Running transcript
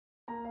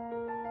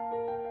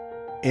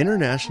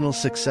International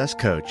success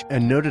coach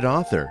and noted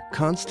author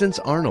Constance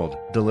Arnold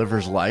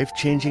delivers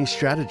life-changing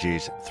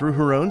strategies through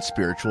her own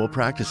spiritual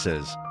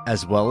practices,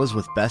 as well as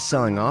with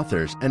best-selling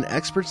authors and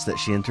experts that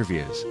she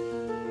interviews.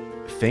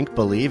 Think,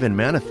 Believe, and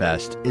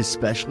Manifest is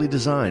specially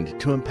designed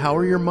to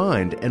empower your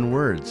mind and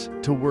words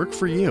to work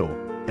for you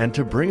and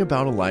to bring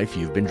about a life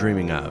you've been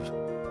dreaming of.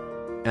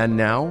 And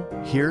now,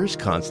 here's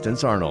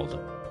Constance Arnold.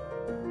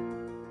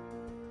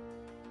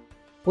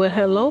 Well,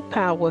 hello,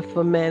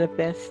 powerful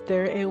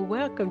manifester, and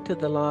welcome to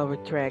the Law of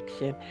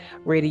Attraction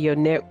Radio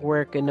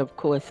Network. And of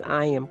course,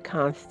 I am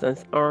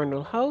Constance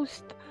Arnold,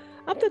 host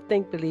of the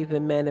Think, Believe,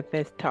 and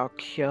Manifest talk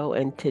show.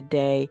 And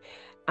today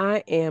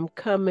I am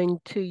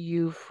coming to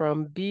you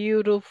from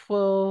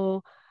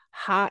beautiful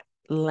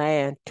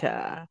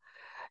Hotlanta.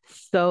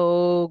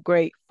 So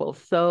grateful,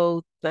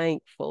 so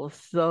thankful,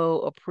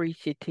 so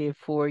appreciative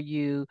for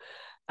you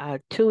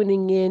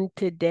tuning in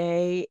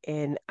today,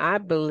 and I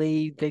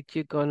believe that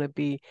you're going to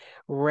be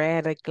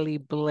radically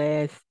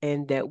blessed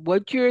and that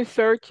what you're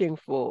searching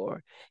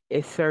for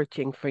is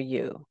searching for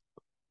you.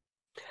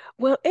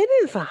 Well, it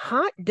is a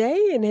hot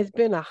day and has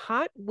been a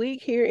hot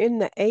week here in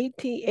the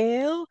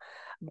ATL,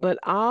 but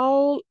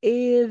all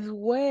is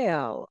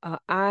well.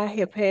 I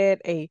have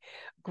had a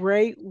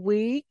great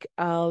week.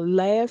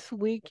 Last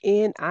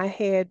weekend, I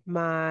had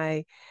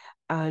my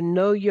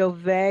Know Your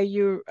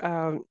Value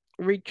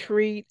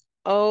retreat.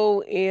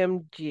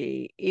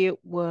 OMG.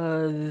 It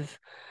was,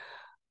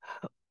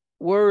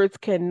 words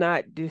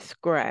cannot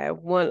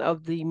describe, one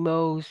of the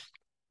most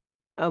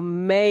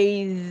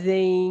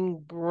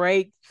amazing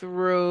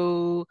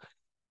breakthrough,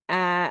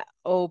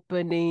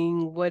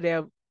 eye-opening,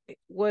 whatever,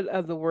 what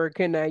other word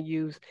can I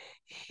use?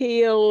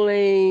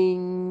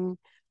 Healing,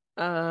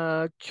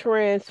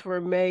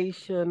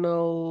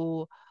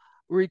 transformational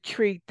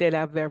retreat that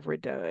I've ever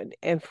done.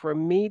 And for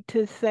me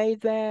to say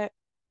that,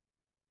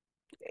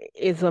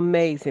 is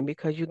amazing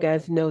because you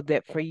guys know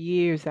that for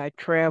years I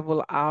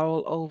travel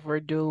all over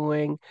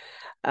doing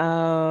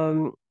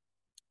um,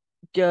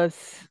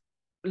 just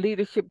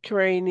leadership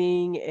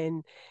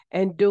training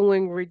and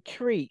doing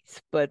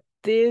retreats. But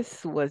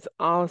this was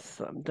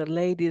awesome. The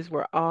ladies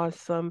were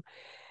awesome.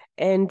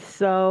 And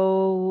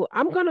so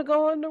I'm gonna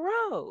go on the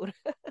road.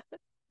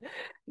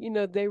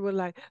 They were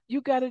like,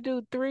 you got to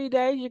do 3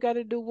 days. You got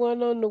to do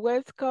one on the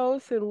West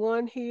Coast and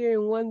one here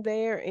and one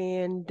there.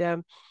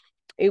 And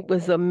it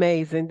was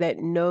amazing. That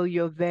Know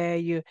Your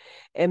Value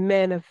and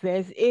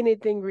Manifest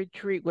Anything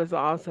retreat was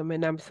awesome,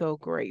 and I'm so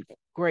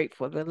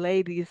grateful. The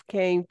ladies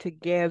came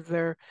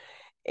together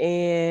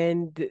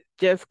and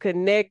just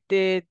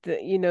connected.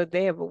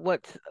 They have a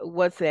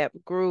WhatsApp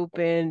group,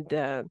 and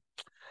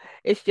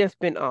it's just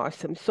been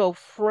awesome. So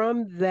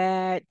from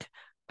that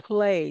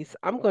place,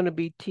 I'm going to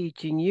be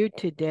teaching you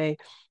today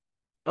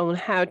on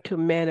how to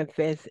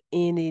manifest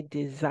any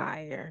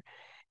desire.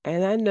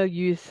 And I know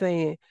you're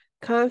saying,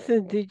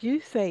 Constance, did you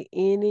say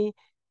any?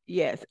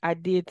 Yes, I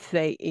did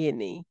say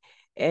any.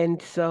 And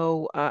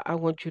so I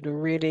want you to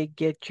really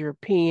get your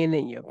pen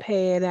and your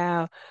pad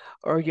out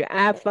or your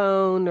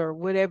iPhone or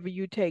whatever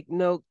you take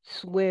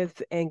notes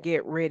with and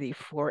get ready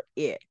for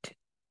it.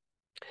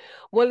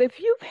 Well, if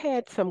you've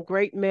had some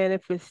great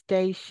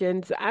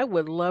manifestations, I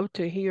would love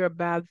to hear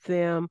about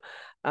them.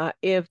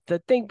 If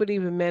the Think,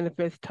 Believe, and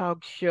Manifest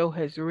talk show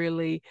has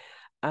really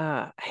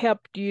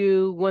helped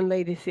you, one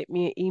lady sent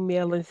me an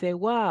email and said,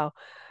 wow,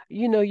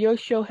 your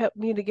show helped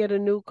me to get a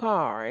new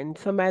car. And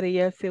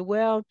somebody else said,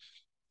 well,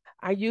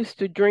 I used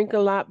to drink a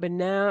lot, but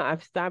now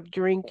I've stopped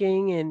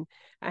drinking and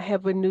I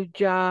have a new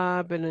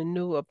job and a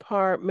new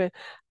apartment.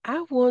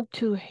 I want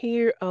to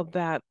hear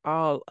about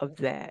all of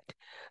that.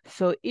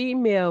 So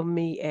email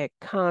me at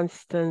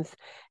Constance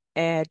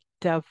at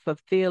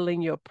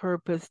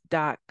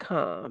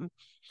fulfillingyourpurpose.com.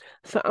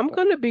 So I'm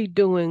going to be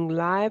doing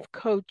live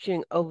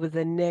coaching over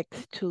the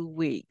next 2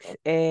 weeks.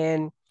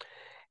 And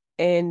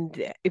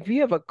if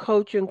you have a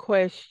coaching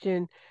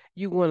question,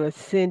 you want to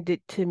send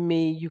it to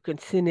me, you can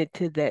send it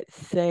to that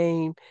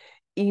same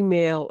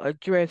email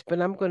address,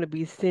 but I'm going to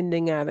be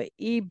sending out an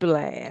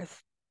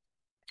e-blast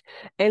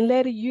and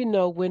letting you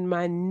know when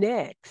my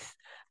next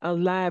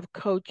live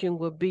coaching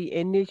will be.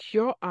 And it's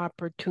your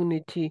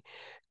opportunity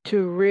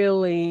to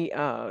really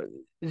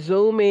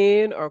Zoom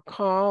in or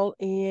call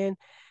in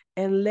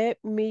and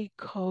let me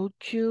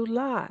coach you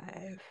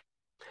live.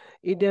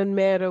 It doesn't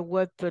matter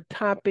what the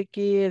topic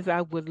is.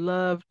 I would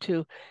love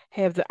to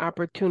have the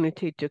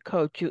opportunity to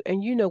coach you.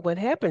 And you know what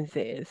happens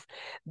is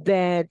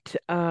that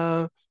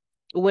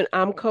when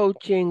I'm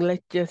coaching,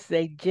 let's just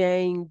say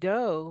Jane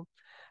Doe,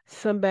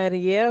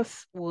 somebody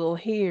else will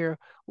hear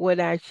what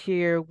I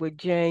share with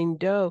Jane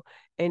Doe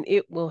and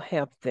it will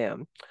help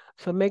them.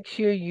 So make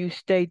sure you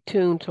stay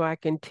tuned so I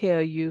can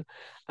tell you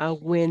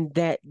when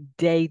that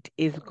date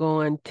is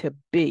going to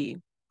be.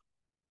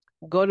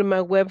 Go to my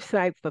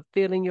website,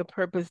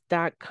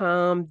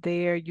 fulfillingyourpurpose.com.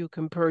 There you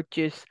can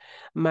purchase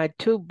my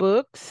two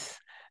books,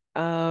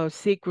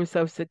 Secrets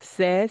of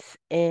Success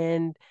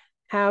and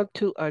How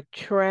to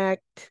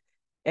Attract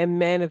and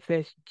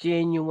Manifest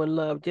Genuine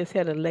Love. Just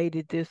had a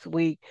lady this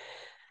week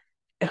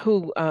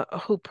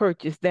who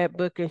purchased that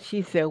book, and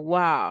she said,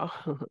 "Wow,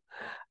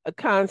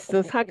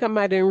 Constance, how come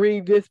I didn't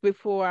read this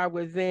before I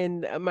was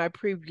in my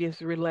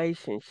previous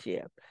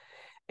relationship?"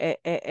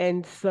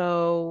 And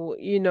so,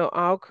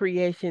 all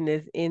creation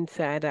is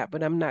inside out,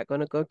 but I'm not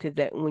going to go to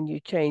that. When you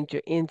change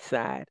your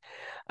inside,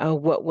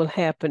 what will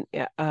happen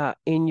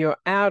in your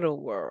outer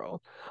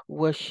world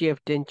will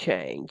shift and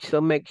change.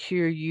 So make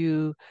sure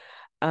you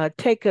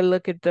take a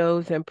look at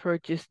those and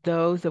purchase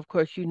those. Of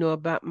course, you know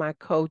about my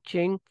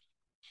coaching.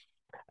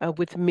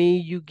 With me,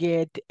 you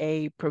get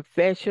a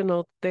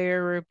professional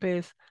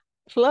therapist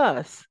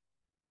plus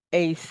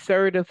a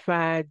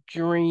certified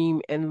dream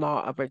and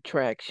law of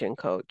attraction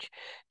coach.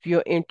 If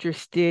you're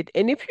interested,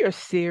 and if you're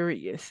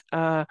serious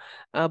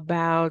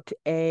about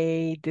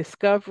a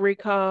discovery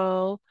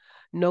call,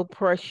 no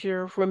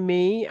pressure from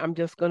me. I'm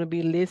just going to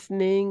be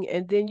listening,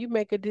 and then you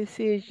make a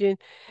decision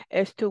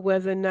as to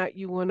whether or not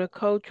you want to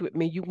coach with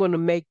me. You want to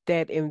make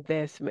that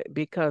investment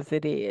because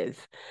it is.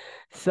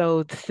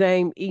 So, the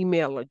same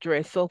email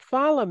address. So,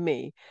 follow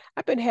me.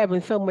 I've been having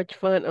so much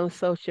fun on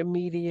social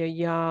media,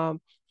 y'all.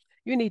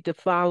 You need to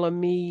follow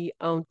me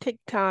on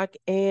TikTok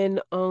and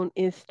on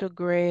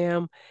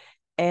Instagram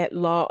at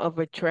Law of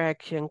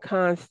Attraction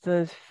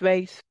Constance,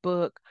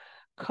 Facebook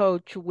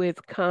Coach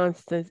with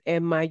Constance,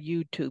 and my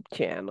YouTube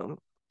channel.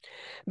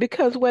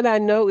 Because what I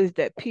know is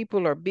that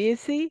people are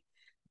busy,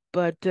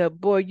 but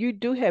boy, you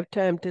do have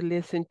time to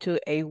listen to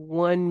a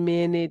 1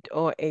 minute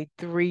or a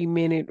 3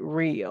 minute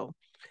reel.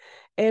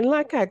 And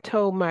like I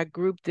told my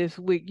group this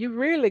week, you're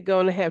really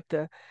going to have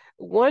to,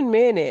 1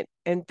 minute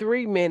and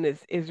 3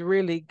 minutes is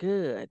really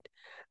good.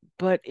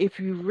 But if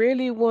you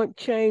really want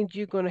change,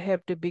 you're going to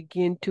have to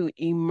begin to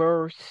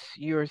immerse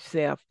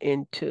yourself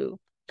into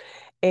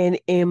and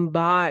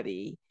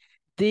embody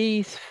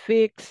these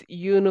fixed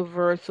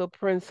universal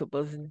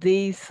principles,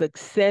 these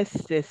success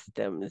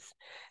systems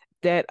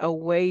that are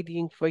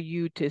waiting for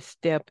you to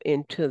step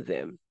into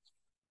them.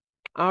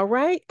 All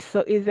right.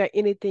 So, is there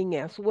anything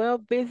else? Well,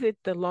 visit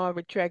the Law of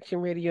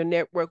Attraction Radio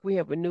Network. We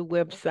have a new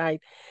website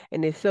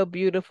and it's so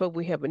beautiful.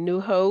 We have a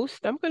new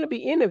host. I'm going to be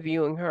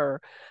interviewing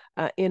her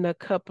in a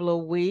couple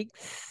of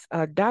weeks,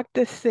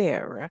 Dr.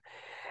 Sarah,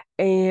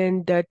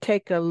 and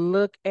take a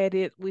look at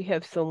it. We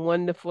have some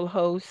wonderful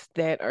hosts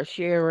that are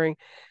sharing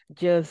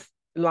just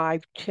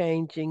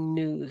life-changing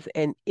news.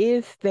 And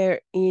is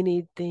there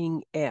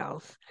anything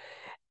else?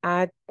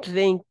 I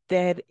think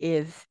that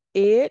is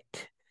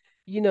it.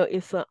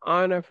 It's an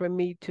honor for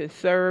me to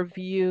serve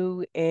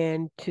you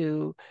and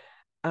to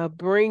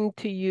bring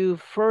to you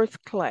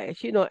first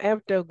class.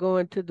 After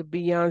going to the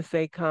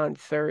Beyonce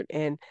concert,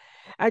 and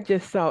I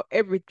just saw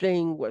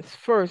everything was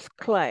first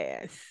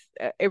class.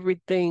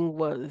 Everything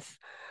was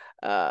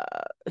uh,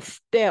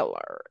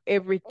 stellar.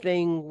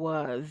 Everything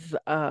was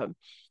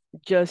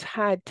just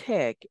high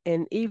tech.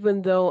 And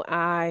even though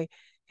I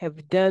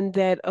have done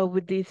that over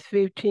these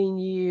 15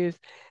 years,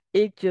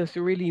 it just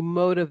really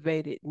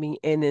motivated me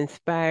and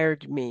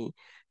inspired me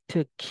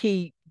to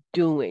keep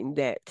doing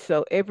that.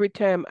 So every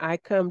time I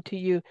come to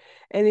you,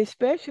 and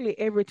especially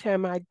every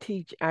time I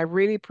teach, I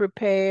really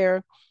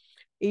prepare,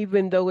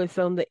 even though it's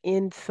on the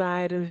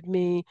inside of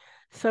me.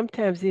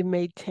 Sometimes it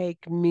may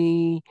take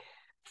me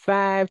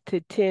 5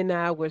 to 10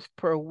 hours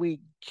per week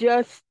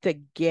just to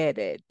get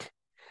it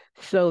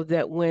so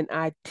that when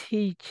I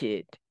teach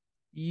it,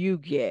 you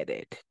get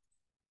it.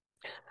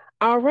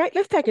 All right,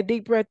 let's take a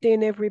deep breath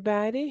in,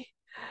 everybody.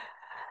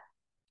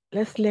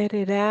 Let's let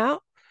it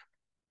out.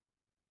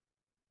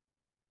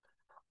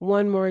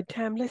 One more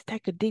time. Let's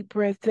take a deep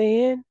breath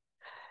in.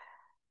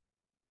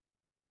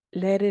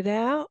 Let it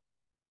out.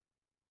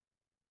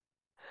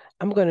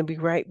 I'm going to be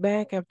right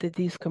back after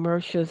these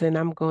commercials, and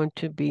I'm going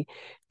to be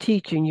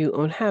teaching you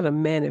on how to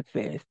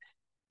manifest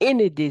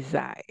any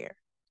desire.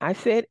 I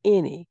said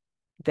any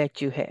that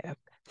you have.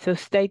 So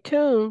stay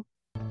tuned.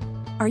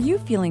 Are you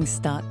feeling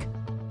stuck?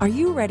 Are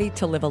you ready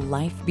to live a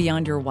life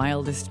beyond your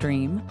wildest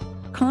dream?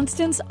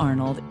 Constance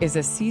Arnold is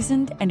a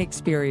seasoned and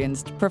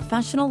experienced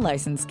professional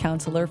licensed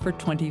counselor for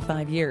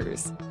 25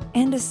 years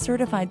and a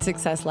certified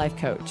success life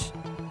coach,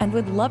 and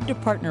would love to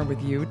partner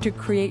with you to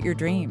create your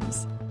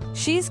dreams.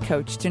 She's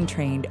coached and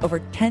trained over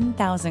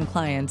 10,000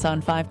 clients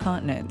on 5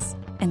 continents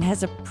and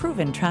has a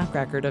proven track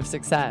record of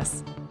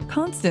success.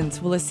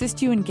 Constance will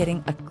assist you in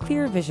getting a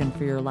clear vision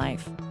for your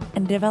life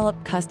and develop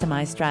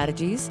customized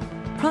strategies,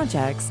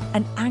 projects,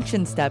 and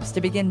action steps to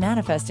begin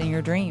manifesting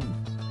your dream.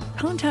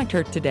 Contact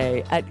her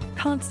today at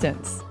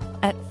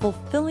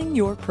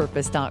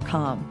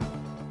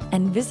Constance@fulfillingyourpurpose.com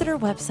and visit her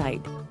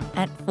website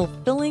at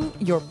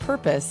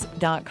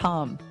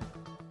fulfillingyourpurpose.com.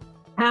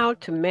 How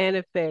to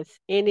manifest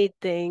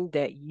anything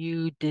that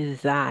you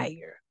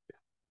desire.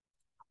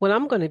 Well,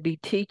 I'm going to be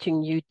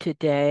teaching you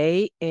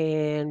today,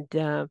 and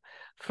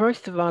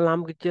first of all,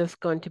 I'm just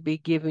going to be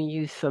giving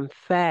you some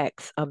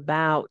facts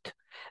about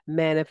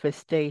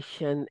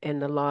manifestation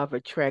and the law of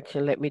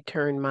attraction. Let me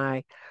turn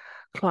my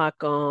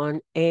clock on,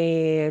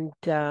 and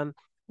I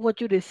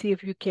want you to see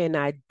if you can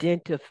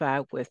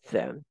identify with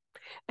them.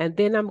 And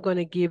then I'm going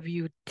to give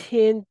you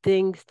 10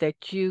 things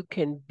that you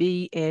can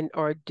be and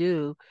or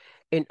do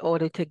in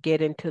order to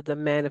get into the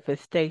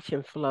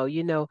manifestation flow.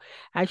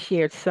 I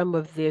shared some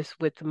of this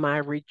with my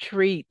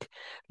retreat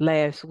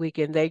last week,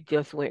 and they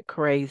just went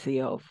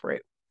crazy over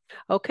it.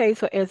 Okay,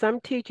 so as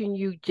I'm teaching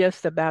you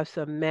just about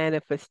some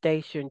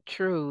manifestation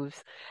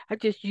truths, I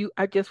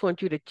just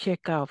want you to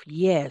check off,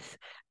 yes,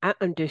 I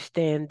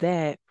understand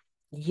that.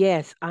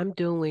 Yes, I'm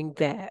doing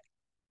that.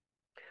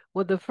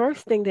 Well, the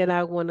first thing that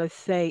I want to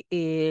say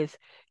is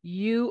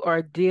you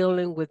are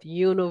dealing with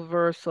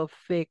universal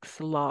fixed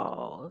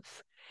laws.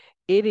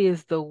 It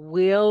is the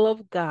will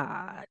of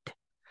God.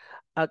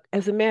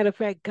 As a matter of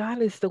fact,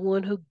 God is the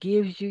one who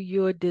gives you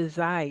your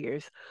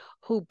desires,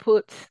 who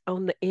puts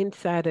on the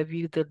inside of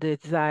you the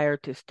desire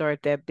to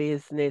start that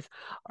business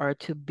or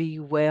to be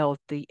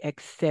wealthy,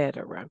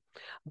 etc.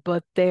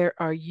 But there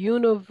are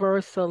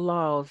universal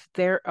laws,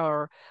 there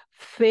are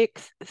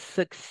fixed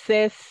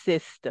success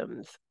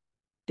systems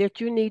that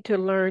you need to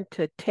learn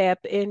to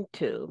tap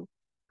into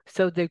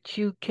so that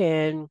you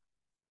can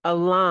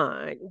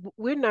align.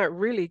 We're not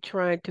really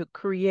trying to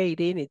create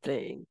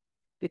anything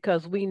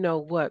because we know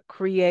what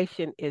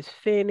creation is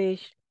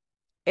finished,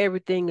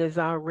 everything is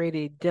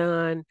already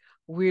done.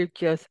 We're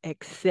just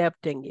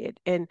accepting it.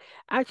 And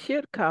I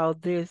should call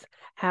this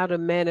how to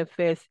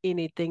manifest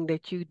anything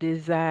that you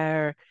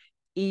desire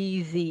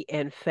easy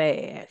and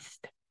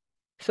fast.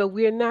 So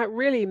we're not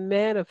really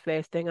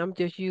manifesting, I'm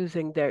just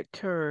using that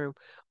term.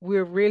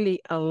 We're really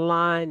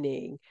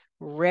aligning,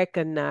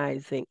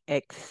 recognizing,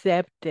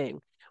 accepting,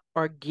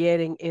 or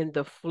getting in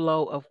the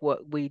flow of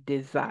what we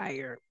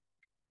desire.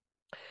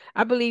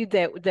 I believe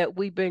that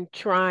we've been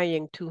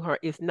trying too hard.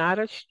 It's not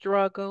a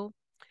struggle.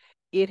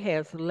 It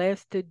has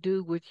less to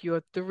do with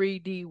your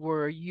 3D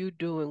where you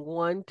doing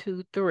one,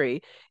 two, three,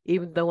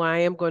 even though I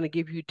am going to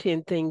give you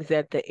 10 things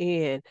at the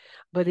end,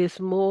 but it's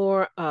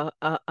more of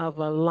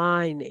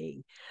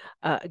aligning,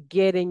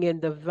 getting in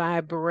the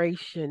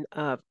vibration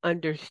of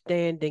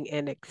understanding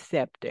and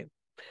accepting.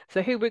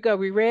 So here we go.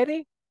 We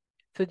ready?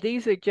 So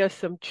these are just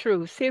some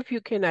truths. See if you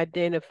can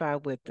identify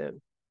with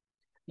them.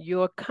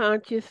 Your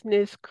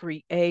consciousness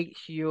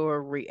creates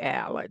your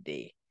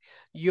reality.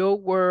 Your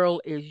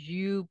world is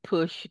you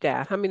pushed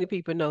out. How many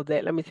people know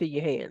that? Let me see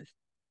your hands.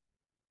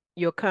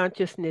 Your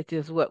consciousness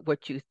is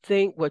what you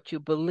think, what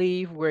you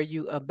believe, where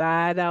you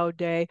abide all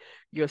day,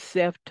 your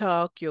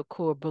self-talk, your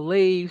core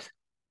beliefs,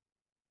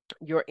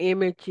 your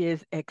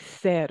images,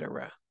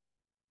 etc.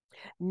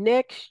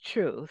 Next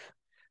truth,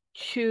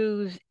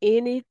 choose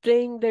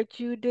anything that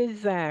you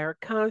desire.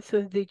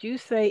 Constance, did you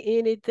say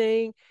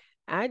anything?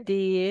 I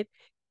did.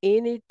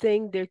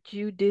 Anything that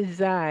you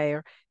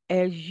desire,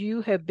 as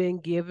you have been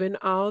given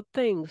all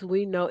things.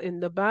 We know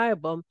in the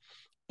Bible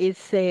it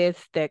says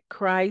that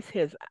Christ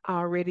has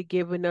already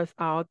given us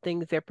all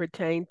things that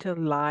pertain to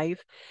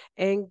life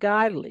and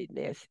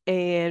godliness.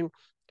 And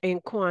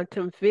in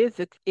quantum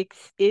physics,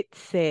 it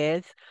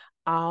says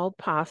all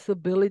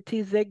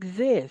possibilities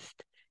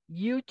exist.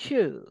 You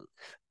choose.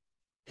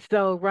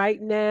 So,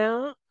 right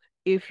now,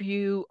 if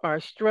you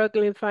are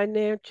struggling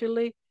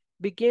financially,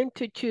 begin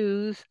to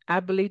choose.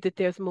 I believe that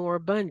there's more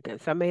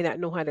abundance. I may not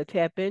know how to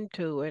tap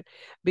into it.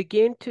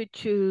 Begin to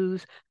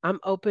choose. I'm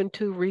open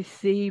to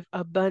receive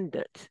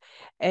abundance.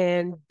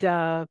 And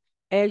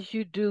as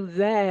you do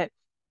that,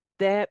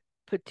 that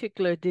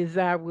particular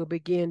desire will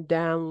begin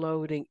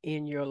downloading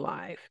in your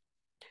life.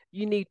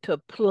 You need to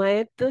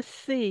plant the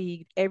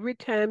seed every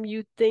time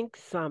you think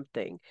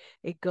something.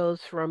 It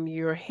goes from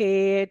your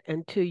head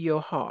into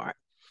your heart.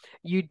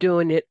 You're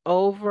doing it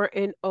over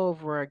and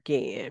over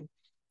again.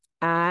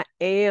 I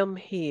am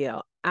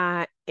healed.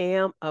 I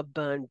am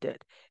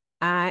abundant.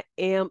 I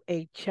am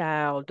a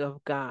child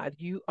of God.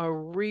 You are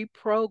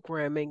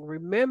reprogramming.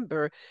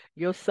 Remember,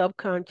 your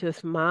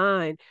subconscious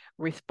mind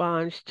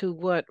responds to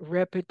what?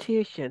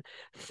 Repetition.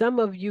 Some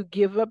of you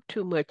give up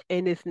too much,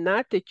 and it's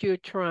not that you're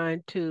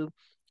trying to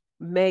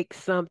make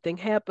something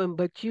happen,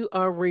 but you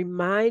are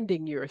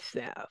reminding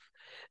yourself.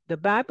 The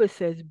Bible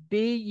says,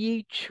 be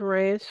ye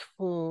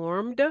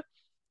transformed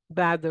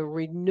by the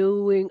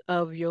renewing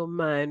of your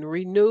mind.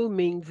 Renew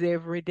means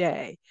every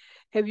day.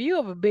 Have you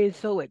ever been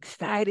so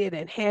excited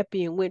and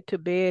happy and went to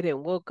bed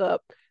and woke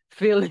up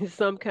feeling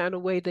some kind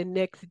of way the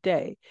next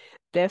day?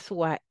 That's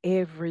why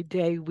every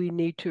day we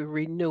need to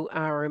renew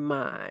our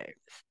minds.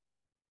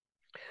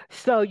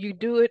 So you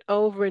do it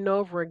over and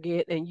over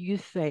again and you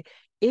say,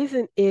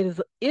 isn't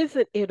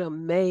it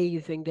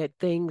amazing that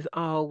things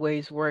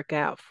always work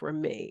out for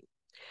me?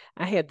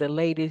 I had the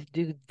ladies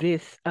do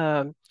this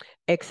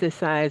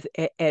exercise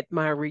at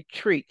my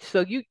retreat.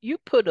 So you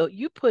put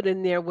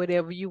in there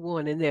whatever you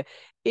want in there.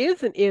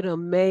 Isn't it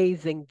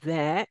amazing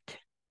that?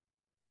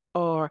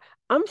 Or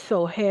I'm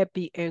so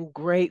happy and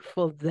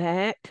grateful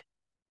that.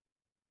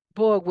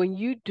 Boy, when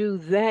you do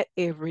that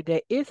every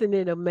day, isn't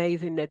it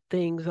amazing that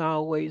things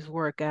always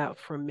work out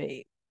for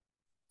me?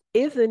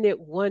 Isn't it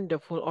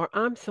wonderful? Or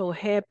I'm so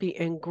happy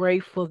and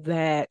grateful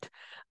that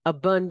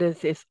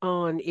abundance is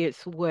on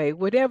its way.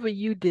 Whatever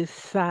you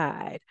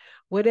decide,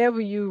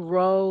 whatever you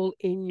roll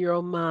in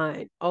your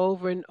mind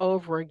over and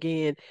over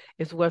again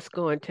is what's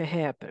going to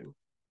happen.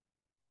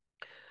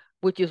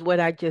 which is what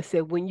I just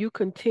said. When you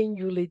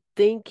continually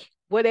think,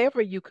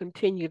 whatever you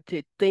continue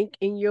to think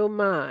in your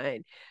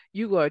mind,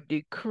 you are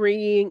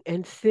decreeing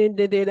and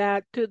sending it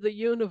out to the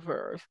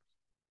universe.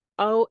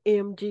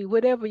 OMG,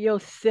 whatever your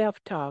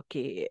self-talk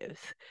is.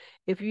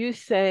 If you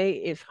say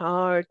it's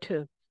hard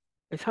to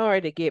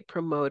get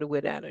promoted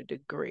without a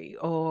degree,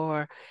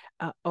 or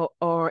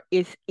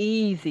it's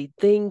easy,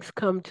 things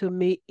come to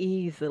me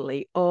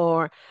easily,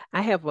 or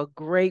I have a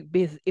great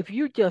business. If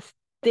you just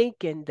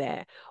thinking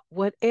that,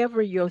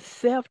 whatever your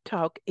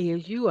self-talk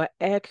is, you are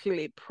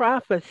actually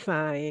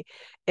prophesying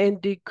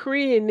and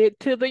decreeing it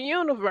to the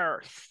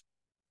universe.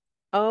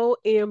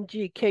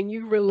 OMG, can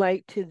you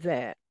relate to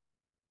that?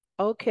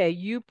 Okay,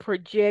 you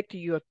project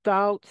your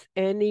thoughts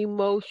and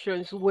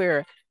emotions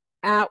where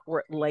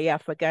outwardly, I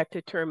forgot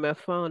to turn my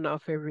phone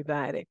off,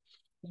 everybody.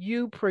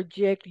 You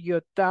project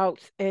your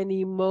thoughts and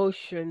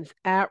emotions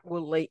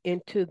outwardly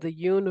into the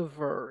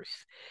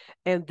universe,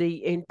 and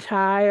the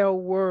entire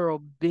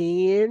world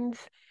bends,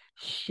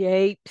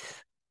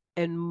 shapes,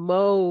 and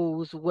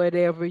molds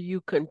whatever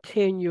you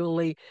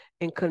continually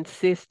and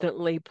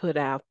consistently put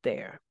out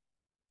there.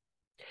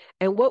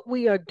 And what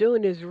we are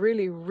doing is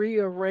really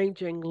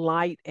rearranging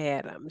light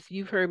atoms.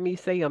 You've heard me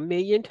say a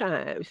million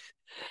times.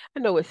 I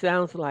know it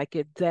sounds like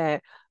it,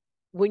 that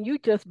when you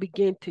just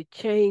begin to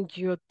change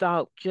your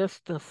thought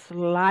just the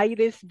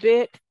slightest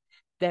bit,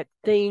 that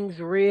things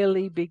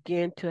really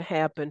begin to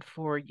happen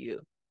for you.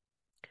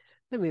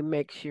 Let me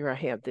make sure I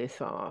have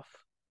this off.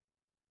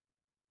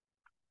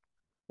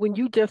 When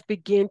you just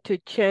begin to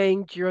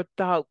change your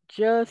thought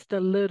just a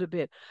little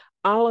bit,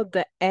 all of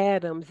the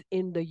atoms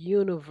in the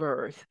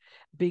universe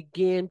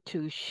begin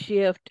to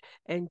shift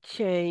and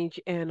change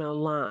and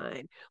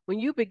align. When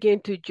you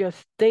begin to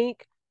just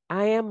think,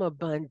 I am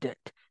abundant,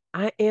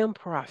 I am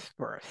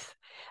prosperous.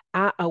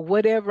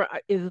 Whatever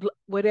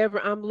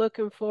I'm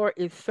looking for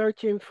is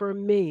searching for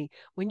me.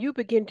 When you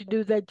begin to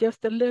do that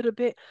just a little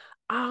bit,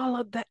 all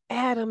of the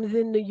atoms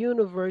in the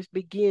universe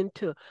begin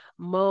to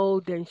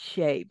mold and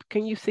shape.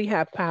 Can you see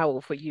how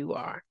powerful you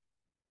are?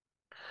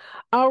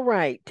 All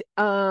right.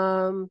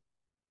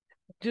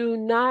 Do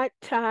not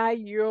tie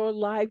your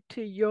life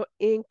to your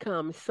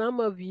income. Some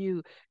of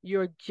you,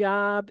 your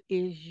job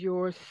is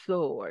your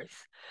source,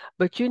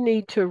 but you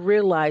need to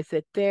realize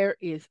that there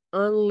is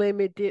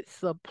unlimited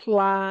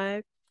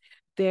supply,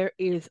 there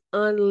is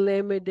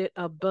unlimited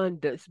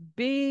abundance.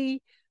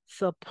 Be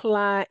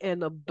supply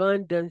and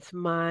abundance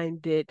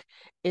minded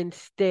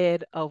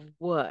instead of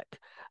what?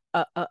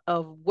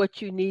 Of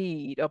what you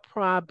need, a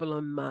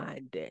problem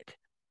minded.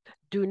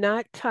 Do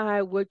not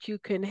tie what you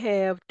can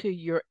have to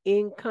your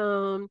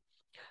income.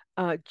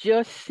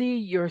 Just see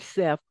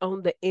yourself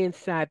on the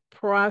inside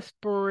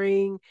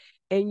prospering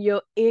and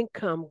your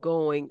income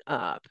going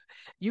up.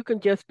 You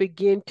can just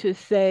begin to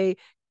say,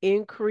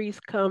 increase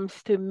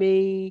comes to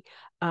me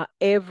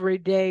every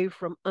day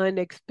from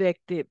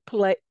unexpected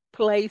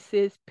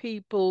places,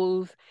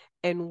 peoples,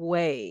 and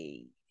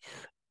ways.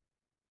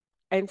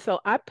 And so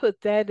I put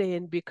that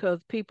in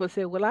because people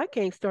say, well, I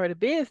can't start a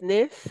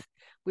business.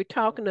 We're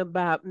talking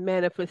about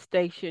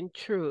manifestation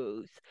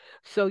truths.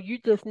 So you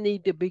just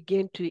need to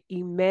begin to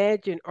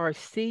imagine or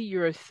see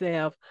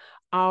yourself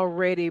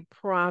already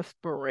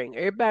prospering.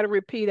 Everybody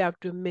repeat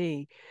after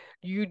me.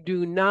 You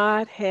do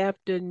not have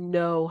to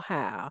know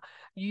how.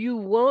 You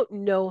won't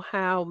know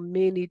how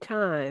many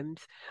times,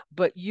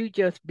 but you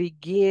just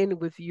begin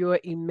with your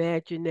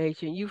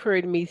imagination. You've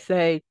heard me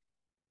say,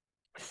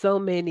 so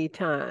many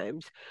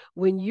times.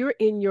 When you're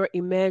in your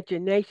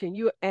imagination,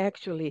 you're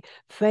actually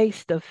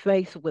face to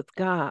face with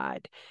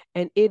God.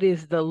 And it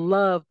is the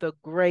love, the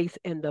grace,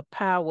 and the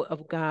power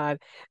of God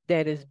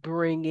that is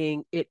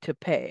bringing it to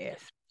pass.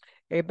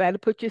 Everybody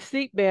put your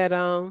seatbelt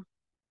on.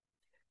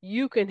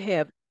 You can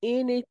have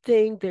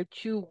anything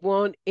that you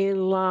want in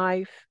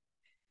life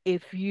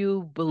if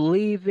you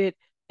believe it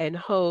and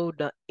hold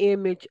the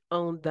image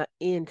on the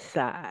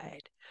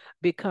inside.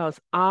 Because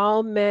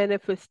all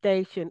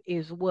manifestation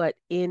is what?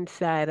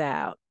 Inside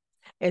out.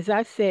 As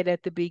I said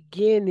at the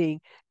beginning,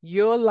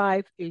 your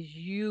life is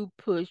you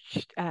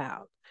pushed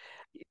out.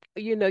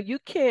 You know, you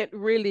can't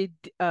really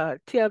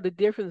tell the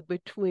difference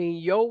between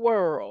your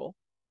world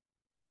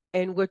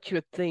and what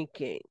you're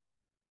thinking.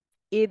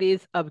 It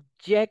is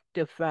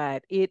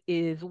objectified. It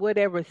is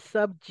whatever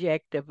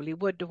subjectively.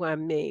 What do I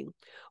mean?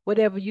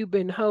 Whatever you've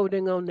been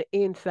holding on the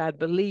inside,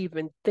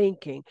 believing,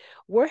 thinking.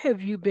 Where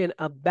have you been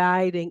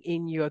abiding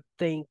in your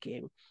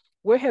thinking?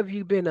 Where have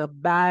you been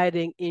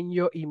abiding in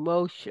your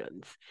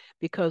emotions?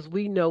 Because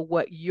we know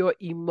what your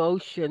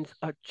emotions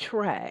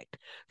attract.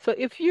 So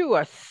if you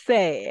are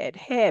sad,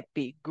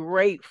 happy,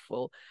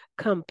 grateful,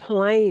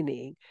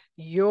 complaining,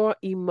 your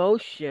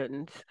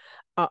emotions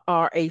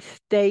are a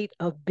state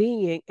of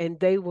being and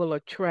they will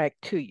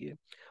attract to you.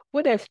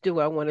 What else do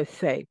I want to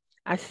say?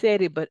 I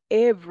said it, but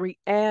every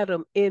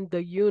atom in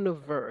the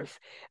universe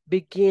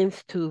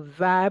begins to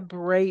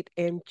vibrate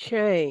and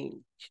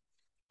change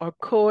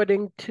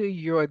according to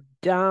your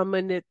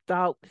dominant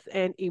thoughts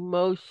and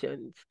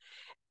emotions.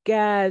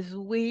 Guys,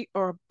 we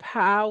are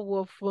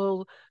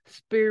powerful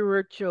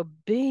spiritual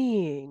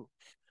beings.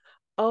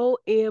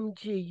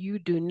 OMG, you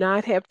do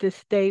not have to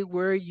stay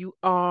where you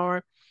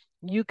are.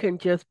 You can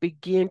just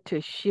begin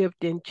to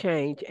shift and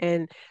change.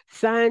 And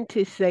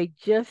scientists say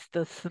just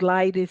the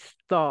slightest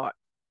thought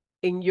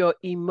in your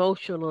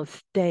emotional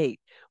state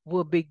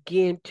will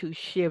begin to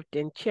shift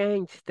and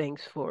change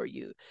things for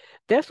you.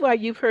 That's why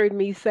you've heard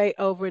me say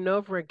over and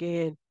over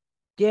again,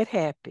 get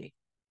happy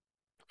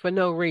for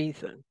no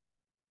reason.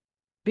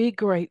 Be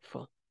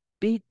grateful.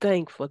 Be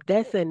thankful.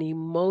 That's an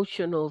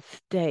emotional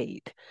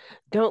state.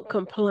 Don't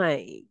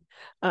complain.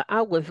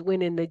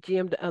 Went in the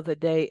gym the other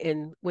day,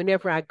 and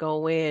whenever I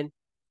go in,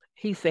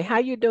 he said, "How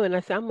you doing?" I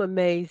said, "I'm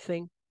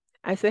amazing."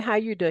 I said, "How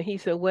you doing?" He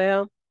said,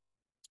 "Well,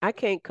 I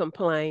can't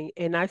complain."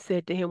 And I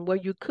said to him, "Well,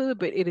 you could,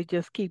 but it'll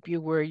just keep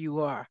you where you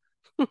are."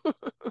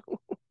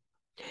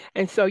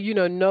 And so,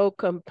 no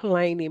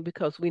complaining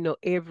because we know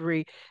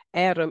every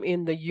atom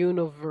in the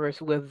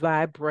universe will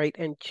vibrate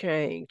and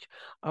change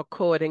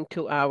according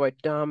to our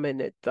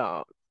dominant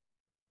thought.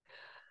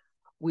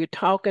 We're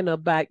talking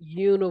about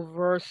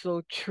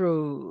universal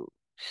truths.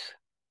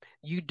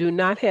 You do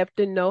not have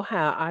to know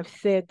how. I've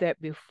said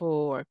that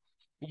before.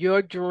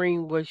 Your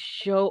dream will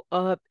show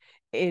up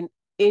in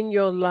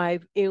your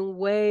life in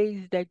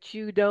ways that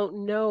you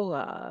don't know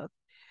of.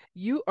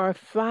 You are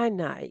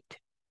finite.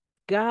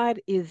 God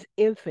is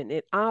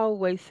infinite. I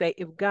always say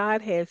if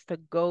God has to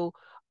go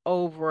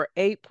over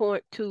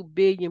 8.2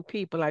 billion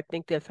people, I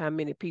think that's how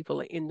many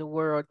people are in the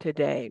world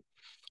today.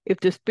 If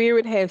the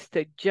Spirit has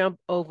to jump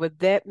over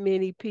that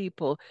many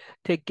people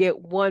to get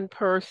one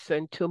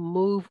person to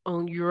move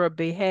on your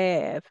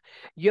behalf,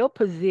 your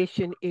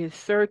position is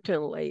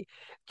certainly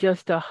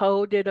just to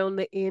hold it on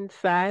the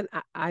inside.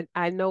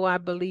 I know I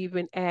believe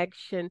in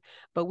action,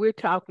 but we're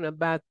talking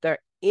about the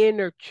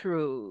inner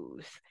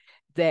truths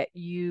that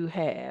you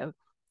have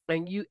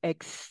and you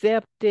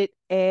accept it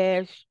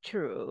as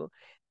true.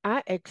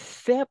 I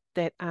accept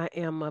that I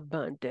am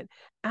abundant.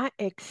 I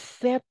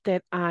accept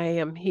that I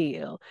am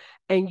healed.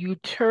 And you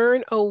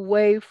turn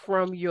away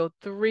from your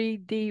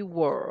 3D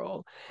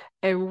world.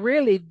 And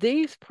really,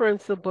 these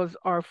principles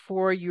are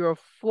for your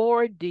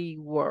 4D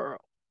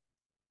world.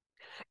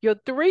 Your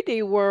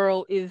 3D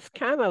world is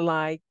kind of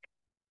like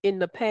in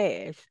the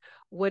past.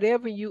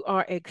 Whatever you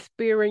are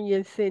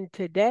experiencing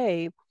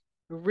today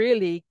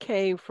really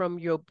came from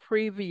your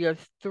previous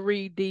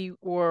 3D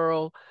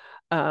world,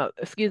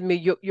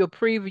 your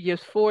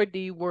previous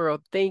 4D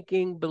world,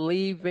 thinking,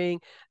 believing,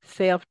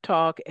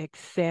 self-talk,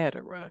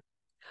 etc.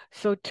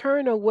 So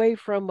turn away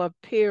from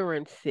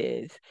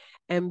appearances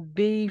and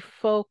be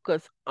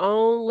focused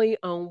only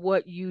on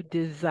what you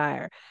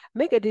desire.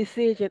 Make a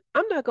decision.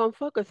 I'm not going to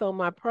focus on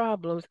my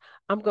problems.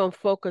 I'm going to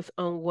focus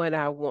on what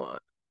I want.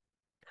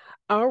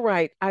 All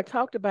right. I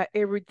talked about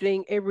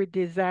everything, every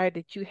desire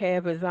that you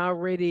have has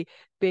already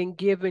been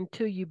given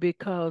to you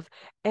because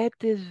at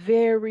this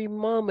very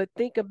moment,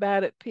 think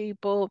about it,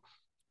 people,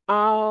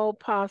 all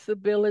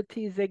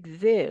possibilities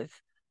exist.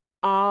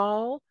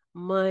 All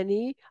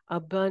money,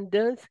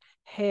 abundance,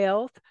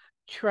 health,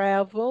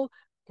 travel,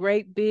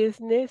 great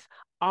business,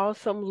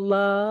 awesome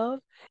love,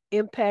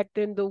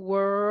 impacting the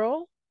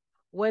world.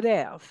 What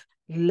else?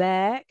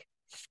 Lack,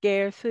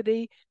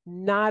 scarcity,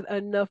 not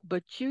enough,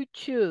 but you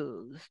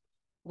choose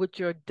with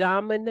your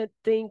dominant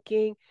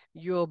thinking,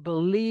 your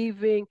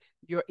believing,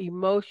 your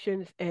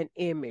emotions, and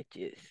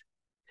images.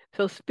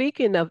 So,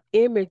 speaking of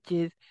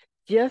images,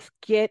 just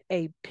get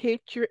a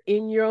picture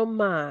in your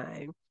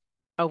mind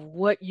of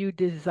what you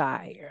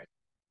desire,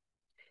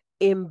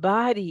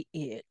 embody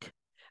it,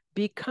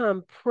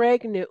 become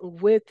pregnant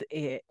with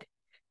it,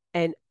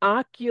 and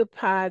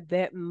occupy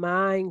that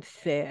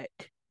mindset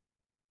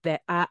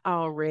that I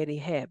already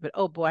have. But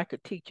oh boy, I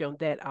could teach on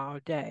that all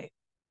day.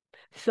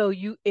 So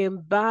you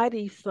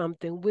embody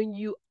something when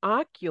you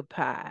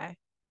occupy.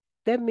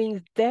 That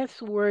means that's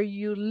where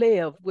you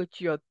live with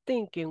your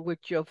thinking, with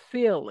your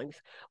feelings,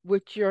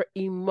 with your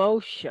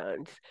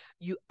emotions.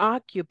 You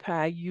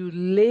occupy, you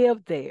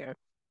live there.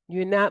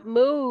 You're not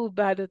moved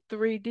by the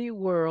 3D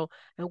world.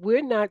 And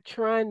we're not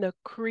trying to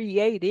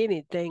create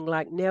anything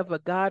like Neville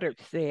Goddard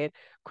said.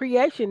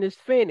 Creation is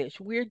finished.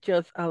 We're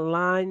just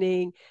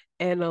aligning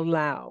and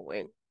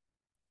allowing.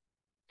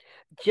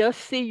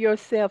 Just see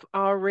yourself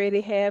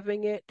already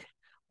having it,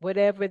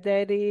 whatever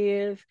that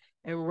is,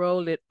 and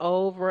roll it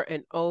over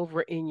and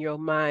over in your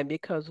mind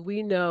because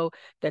we know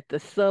that the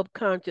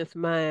subconscious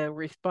mind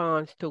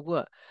responds to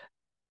what?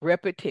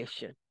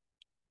 Repetition,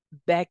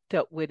 backed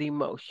up with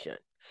emotion.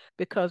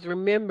 Because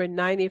remember,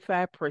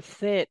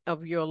 95%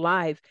 of your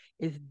life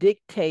is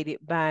dictated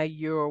by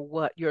your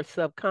what? Your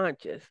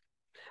subconscious.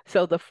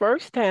 So the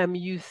first time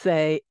you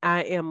say,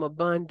 I am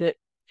abundant,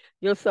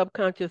 your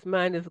subconscious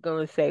mind is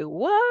going to say,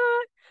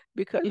 what?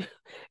 Because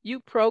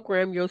you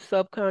program your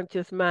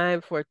subconscious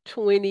mind for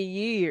 20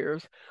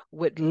 years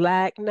with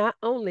lack, not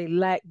only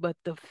lack, but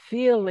the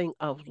feeling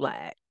of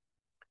lack,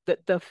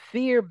 the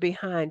fear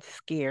behind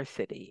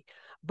scarcity.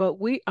 But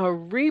we are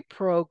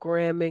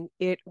reprogramming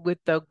it with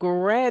the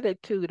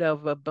gratitude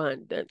of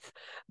abundance,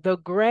 the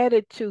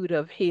gratitude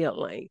of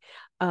healing.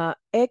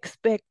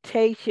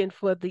 expectation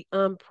for the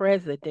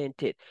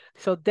unprecedented.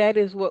 So that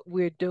is what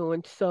we're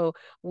doing. So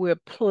we're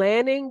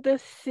planting the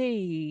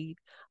seed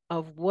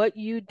of what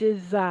you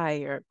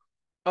desire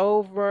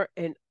over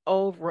and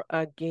over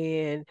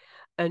again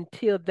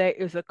until there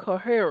is a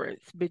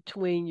coherence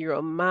between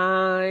your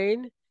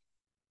mind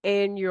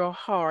and your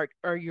heart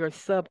or your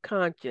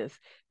subconscious.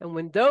 And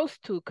when those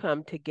two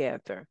come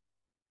together,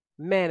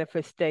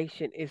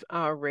 manifestation is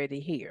already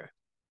here.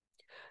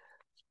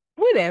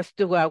 What else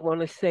do I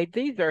want to say?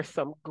 These are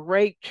some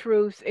great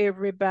truths,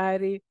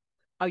 everybody.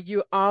 Are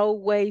you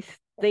always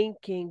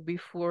thinking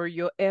before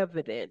your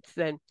evidence?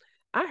 And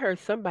I heard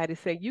somebody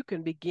say you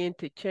can begin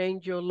to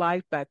change your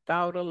life by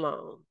thought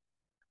alone.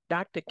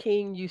 Dr.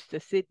 King used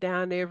to sit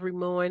down every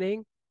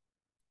morning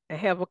and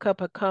have a cup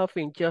of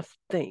coffee and just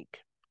think.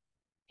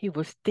 He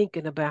was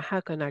thinking about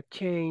how can I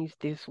change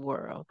this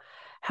world?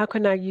 How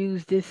can I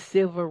use this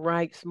civil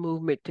rights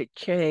movement to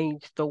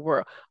change the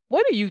world?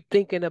 What are you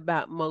thinking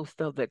about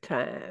most of the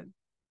time?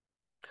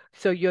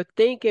 So your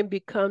thinking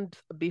becomes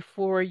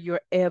before your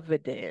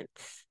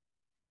evidence.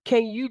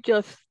 Can you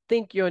just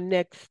think your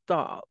next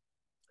thought?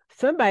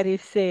 Somebody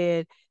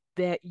said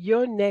that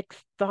your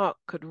next thought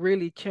could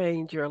really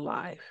change your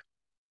life.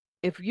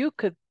 If you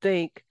could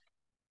think,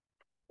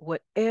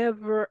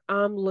 whatever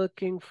I'm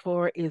looking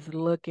for is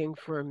looking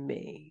for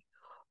me,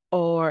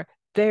 or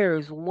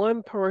there's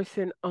one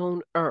person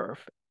on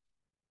earth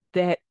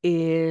that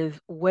is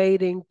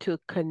waiting to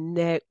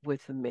connect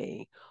with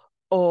me,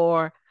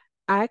 or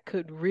I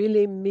could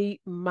really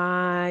meet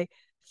my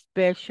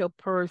special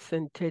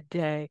person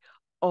today,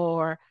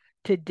 or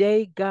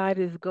today God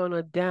is going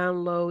to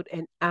download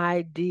an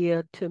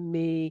idea to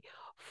me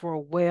for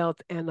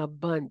wealth and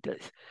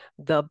abundance.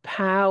 The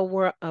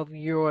power of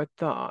your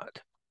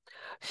thought.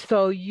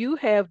 So you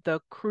have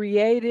the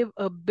creative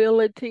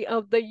ability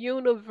of the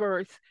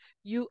universe.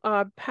 You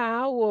are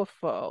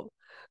powerful.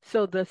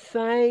 So the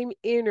same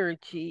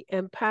energy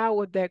and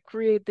power that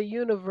create the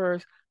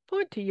universe,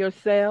 point to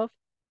yourself,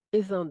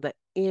 is on the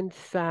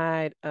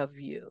inside of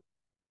you.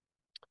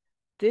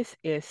 This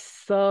is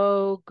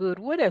so good.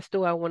 What else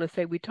do I want to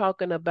say? We're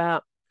talking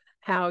about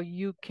how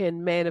you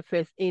can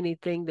manifest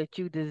anything that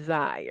you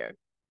desire.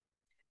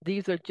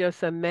 These are just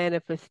some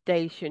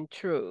manifestation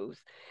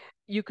truths.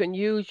 You can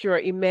use your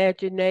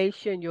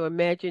imagination. Your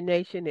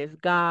imagination is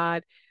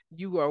God.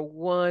 You are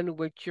one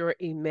with your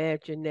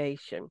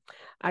imagination.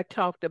 I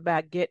talked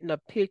about getting a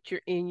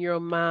picture in your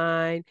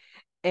mind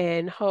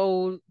and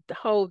hold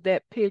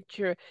that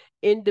picture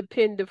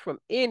independent from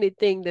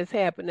anything that's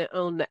happening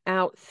on the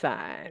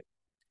outside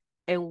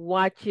and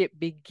watch it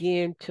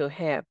begin to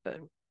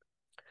happen.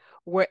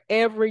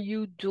 Wherever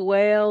you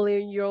dwell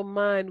in your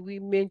mind, we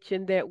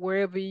mentioned that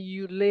wherever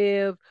you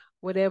live,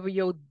 whatever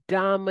your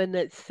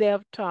dominant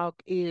self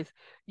talk is,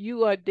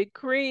 you are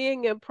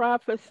decreeing and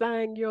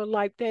prophesying your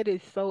life. That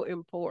is so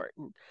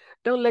important.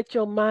 Don't let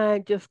your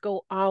mind just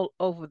go all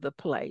over the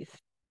place.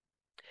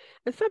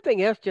 And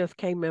something else just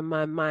came in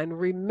my mind.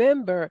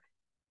 Remember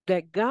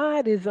that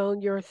God is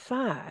on your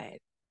side.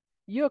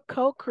 You're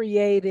co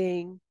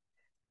creating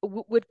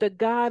with the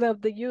God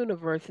of the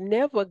universe.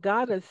 Never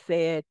God has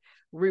said,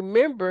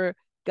 remember,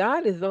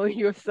 God is on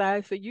your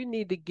side, so you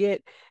need to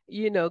get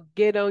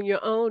on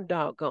your own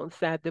doggone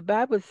side. The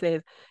Bible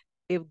says,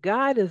 if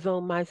God is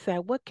on my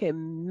side, what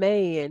can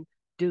man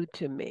do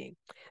to me?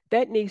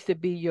 That needs to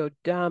be your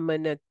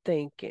dominant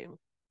thinking.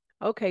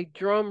 Okay,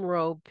 drum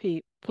roll,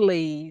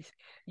 please.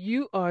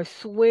 You are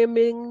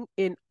swimming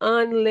in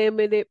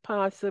unlimited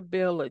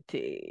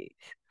possibilities.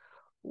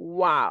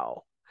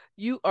 Wow.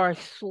 You are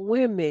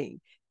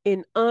swimming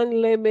in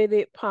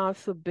unlimited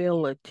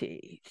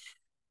possibilities.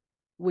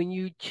 When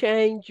you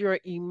change your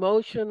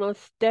emotional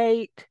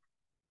state,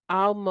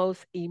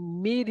 almost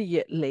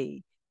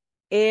immediately,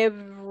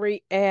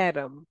 every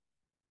atom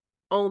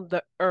on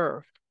the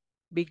earth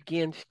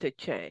begins to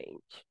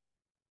change.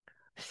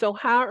 So,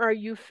 how are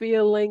you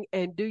feeling?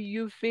 And do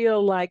you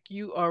feel like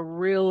you are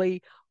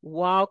really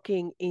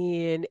walking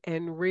in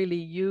and really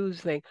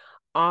using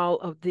all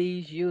of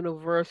these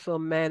universal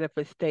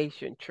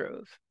manifestation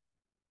truths?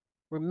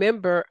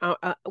 Remember,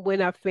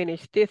 when I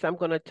finish this, I'm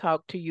going to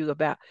talk to you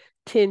about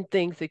 10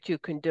 things that you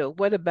can do.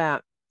 What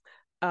about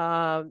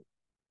uh,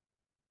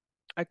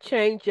 a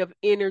change of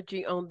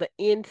energy on the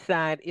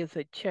inside is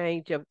a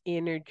change of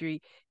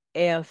energy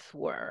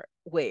elsewhere.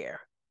 Where?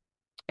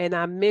 And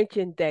I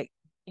mentioned that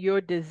your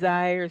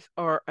desires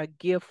are a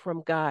gift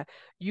from God.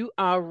 You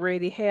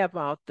already have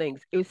all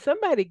things. If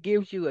somebody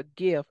gives you a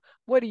gift,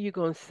 what are you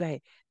going to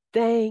say?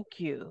 Thank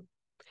you.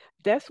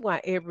 That's why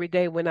every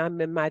day when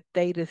I'm in my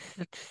theta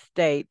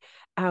state,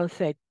 I'll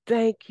say,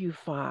 thank you,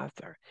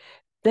 Father.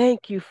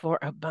 Thank you for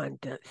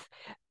abundance.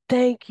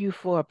 Thank you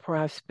for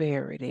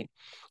prosperity.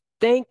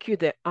 Thank you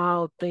that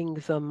all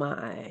things are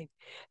mine.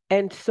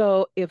 And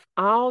so, if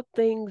all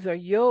things are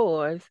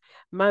yours,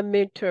 my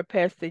mentor,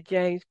 Pastor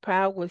James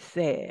Powell,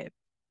 said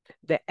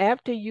that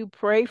after you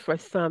pray for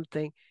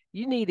something,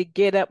 you need to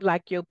get up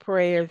like your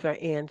prayers are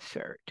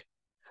answered.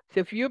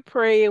 So, if you're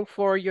praying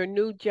for your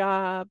new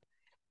job,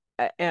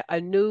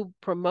 a new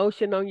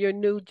promotion on your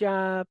new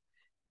job,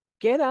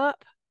 get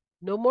up.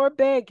 No more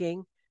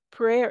begging.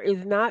 Prayer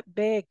is not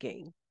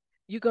begging.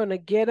 You're going to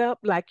get up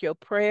like your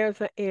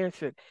prayers are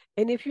answered.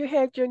 And if you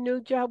had your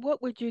new job,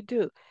 what would you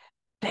do?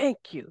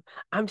 Thank you.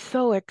 I'm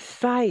so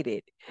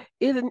excited.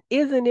 Isn't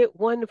it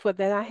wonderful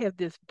that I have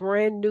this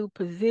brand new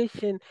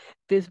position,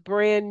 this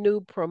brand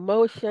new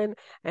promotion,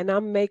 and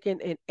I'm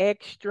making an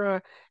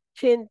extra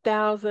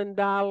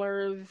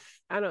 $10,000,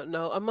 I don't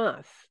know, a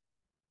month.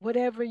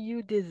 Whatever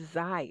you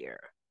desire.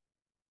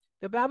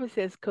 The Bible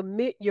says,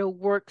 commit your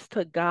works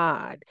to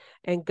God,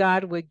 and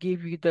God will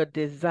give you the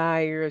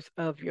desires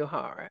of your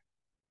heart.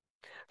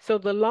 So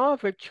the law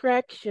of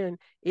attraction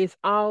is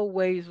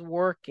always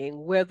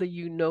working, whether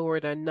you know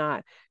it or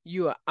not.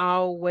 You are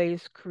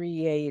always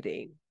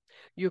creating.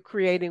 You're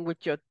creating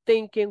with your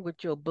thinking,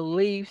 with your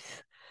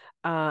beliefs,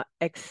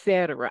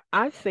 etc.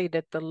 I say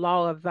that the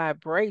law of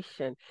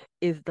vibration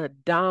is the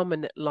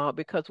dominant law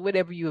because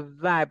whatever you're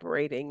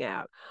vibrating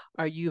out,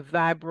 are you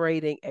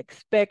vibrating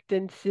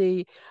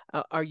expectancy?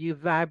 Are you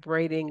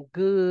vibrating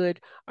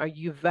good? Are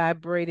you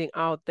vibrating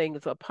all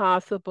things are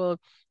possible?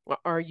 Or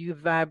are you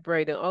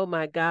vibrating, oh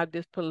my God,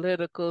 this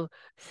political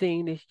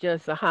scene is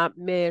just a hot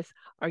mess?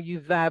 Are you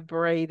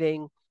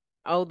vibrating,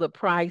 oh, the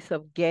price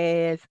of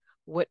gas?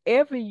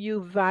 Whatever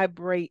you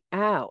vibrate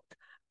out,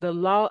 the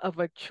law of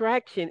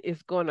attraction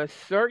is going to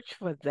search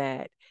for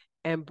that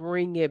and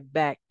bring it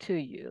back to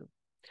you.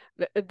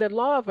 The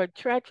law of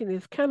attraction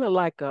is kind of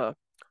like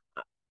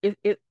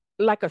it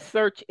like a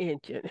search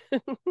engine.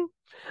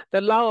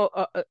 The law,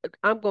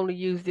 I'm going to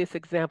use this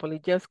example.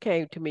 It just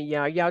came to me,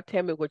 y'all. Y'all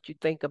tell me what you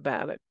think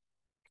about it.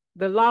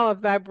 The law of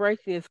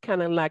vibration is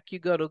kind of like you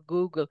go to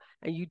Google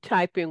and you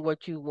type in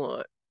what you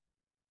want.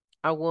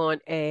 I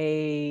want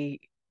a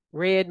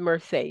red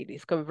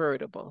Mercedes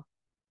convertible.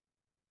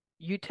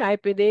 You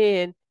type it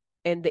in,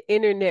 and the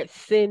internet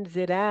sends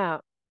it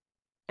out,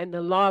 and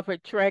the law of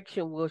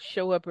attraction will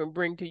show up and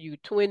bring to you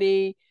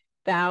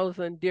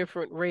 20,000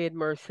 different red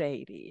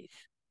Mercedes.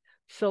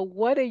 So,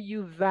 what are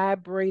you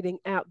vibrating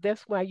out?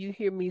 That's why you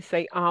hear me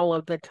say all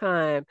of the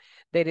time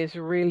that it's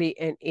really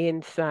an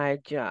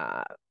inside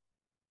job.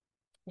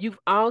 You've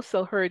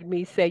also heard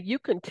me say you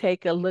can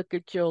take a look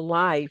at your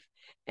life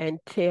and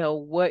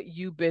tell what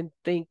you've been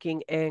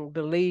thinking and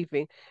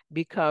believing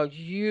because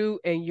you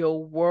and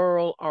your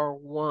world are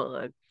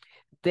one.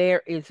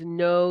 There is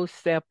no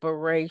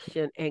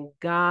separation, and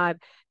God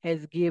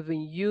has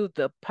given you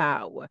the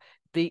power,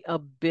 the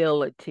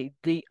ability,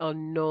 the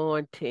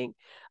anointing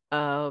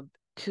uh,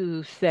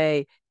 to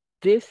say,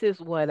 this is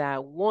what I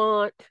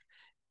want.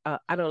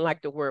 I don't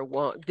like the word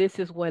want. This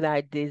is what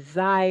I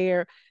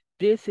desire.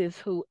 This is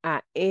who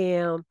I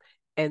am,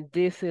 and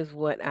this is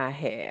what I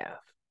have.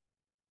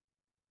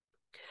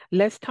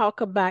 Let's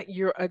talk about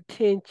your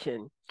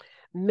attention.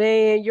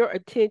 Man, your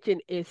attention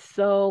is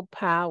so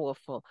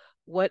powerful.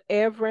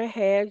 Whatever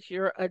has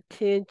your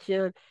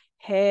attention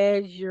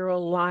has your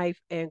life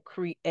and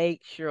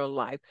creates your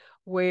life.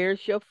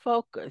 Where's your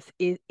focus?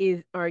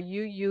 Are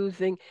you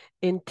using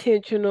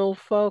intentional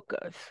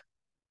focus?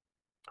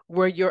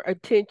 Where your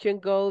attention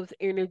goes,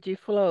 energy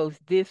flows.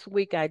 This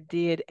week I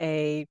did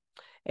a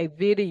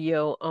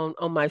video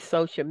on my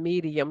social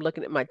media. I'm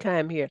looking at my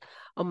time here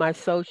on my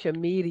social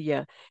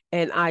media,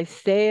 and I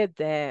said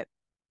that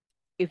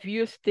if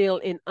you're still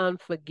in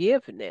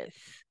unforgiveness,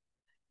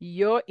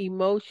 your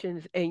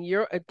emotions and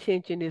your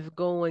attention is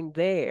going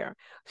there.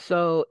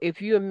 So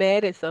if you're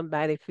mad at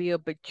somebody, feel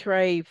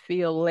betrayed,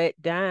 feel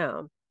let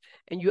down,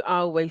 and you're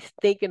always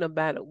thinking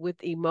about it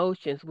with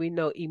emotions, we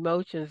know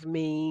emotions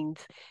means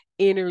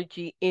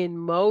energy in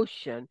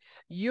motion.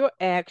 You're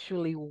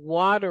actually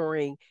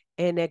watering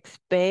and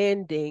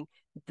expanding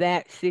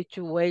that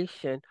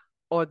situation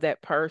or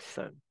that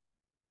person.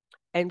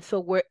 And so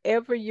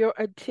wherever your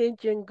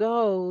attention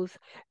goes,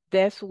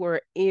 that's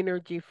where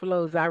energy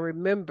flows. I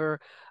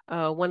remember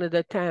one of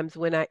the times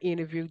when I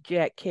interviewed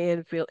Jack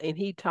Canfield, and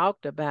he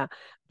talked about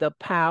the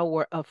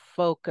power of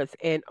focus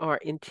and our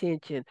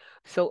intention.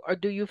 So, or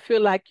do you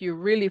feel like you're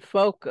really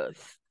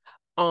focused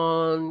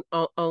on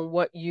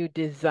what you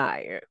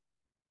desire?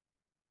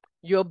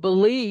 Your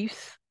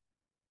beliefs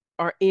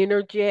are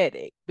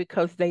energetic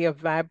because they are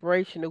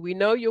vibrational. We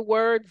know your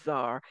words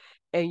are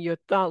and your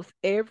thoughts,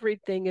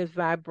 everything is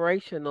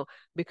vibrational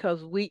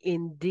because we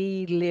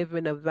indeed live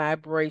in a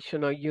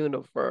vibrational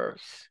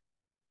universe.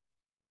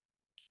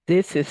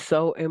 This is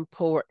so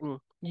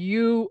important.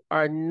 You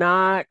are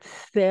not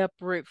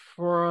separate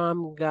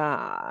from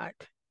God.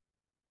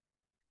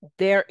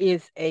 There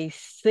is a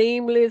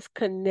seamless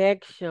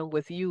connection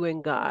with you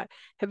and God.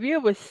 Have you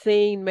ever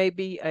seen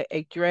maybe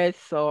a dress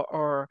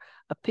or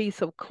a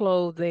piece of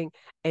clothing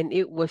and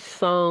it was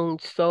sewn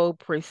so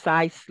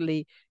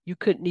precisely you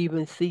couldn't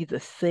even see the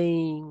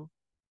seam?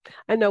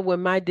 I know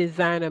when my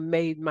designer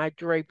made my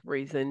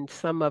draperies and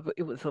some of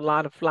it was a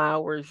lot of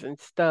flowers and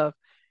stuff,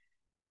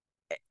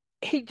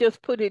 he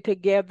just put it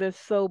together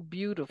so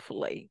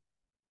beautifully.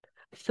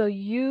 So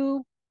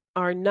you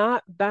are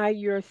not by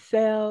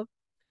yourself.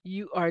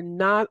 You are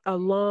not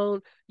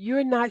alone.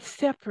 You're not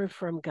separate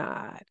from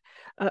God.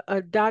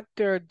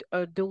 Dr.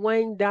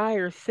 Dwayne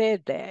Dyer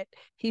said that.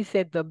 He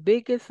said the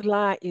biggest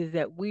lie is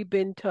that we've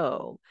been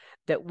told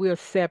that we're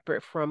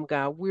separate from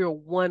God. We're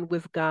one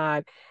with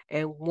God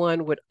and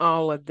one with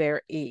all of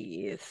there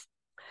is.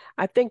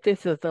 I think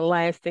this is the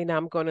last thing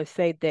I'm going to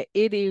say, that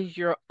it is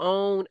your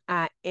own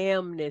I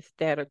amness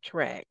that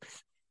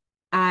attracts.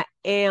 I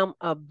am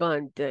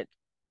abundant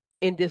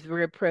in this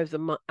very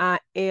present moment. I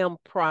am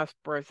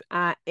prosperous.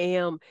 I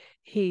am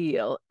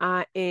healed.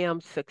 I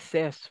am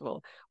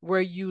successful.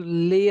 Where you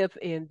live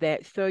in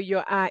that. So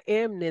your I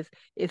amness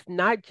is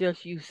not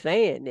just you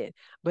saying it,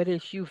 but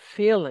it's you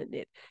feeling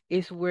it.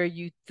 It's where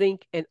you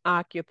think and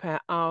occupy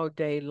all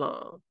day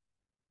long.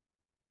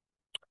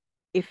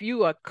 If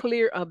you are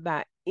clear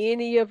about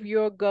any of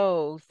your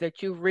goals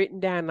that you've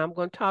written down, I'm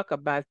going to talk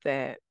about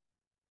that,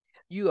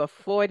 you are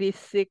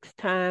 46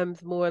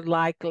 times more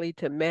likely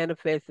to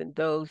manifest than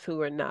those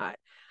who are not.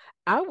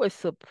 I was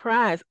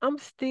surprised. I'm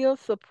still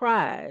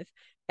surprised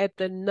at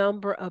the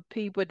number of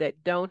people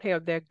that don't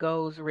have their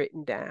goals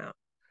written down.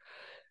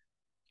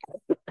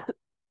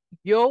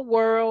 Your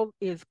world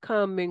is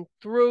coming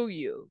through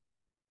you,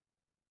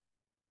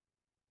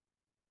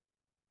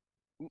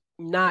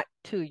 not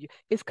to you.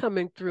 It's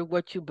coming through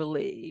what you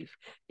believe.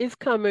 It's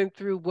coming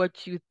through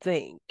what you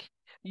think.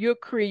 Your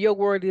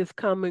word is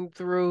coming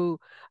through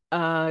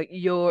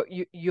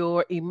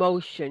your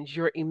emotions,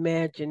 your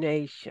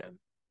imagination.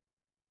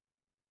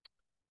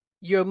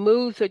 Your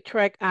moods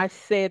attract. I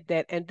said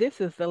that, and this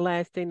is the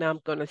last thing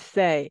I'm going to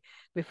say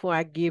before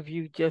I give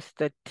you just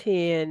the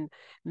 10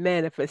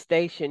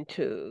 manifestation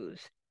tools.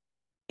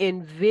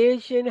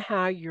 Envision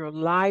how your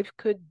life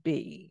could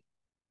be.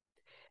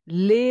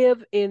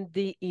 Live in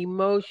the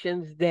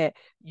emotions that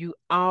you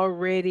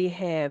already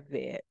have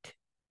it.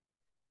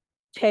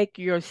 Take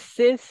your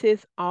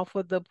senses off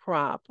of the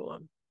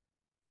problem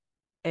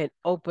and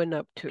open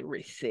up to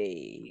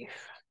receive.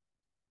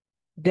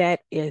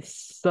 That is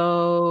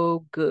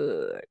so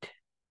good.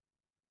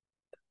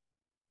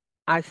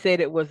 I said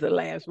it was the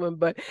last one,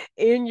 but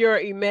in your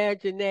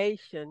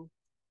imagination,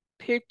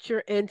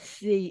 picture and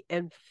see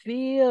and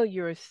feel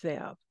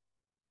yourself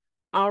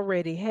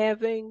already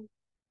having,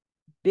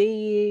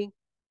 being,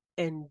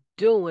 and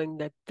doing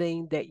the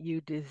thing that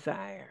you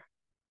desire.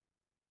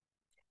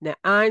 Now,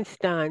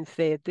 Einstein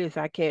said this,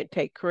 I can't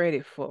take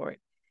credit for it.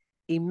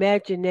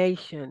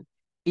 Imagination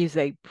is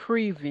a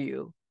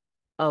preview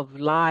of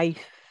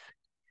life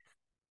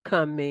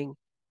coming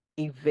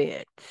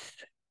events.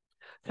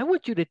 So I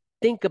want you to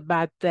think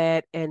about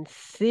that and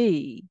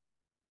see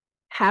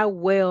how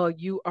well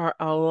you are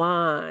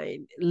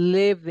aligned,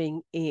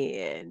 living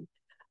in,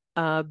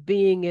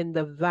 being in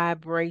the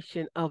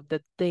vibration of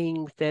the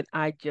things that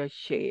I just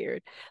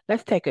shared.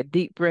 Let's take a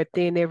deep breath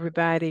in,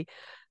 everybody.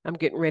 I'm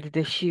getting ready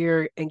to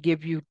share and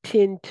give you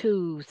 10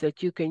 tools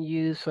that you can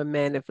use for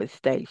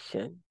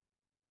manifestation.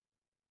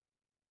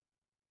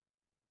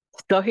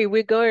 So here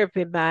we go,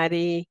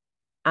 everybody.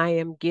 I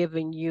am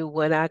giving you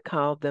what I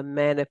call the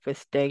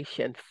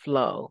manifestation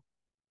flow.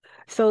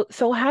 So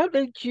how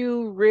did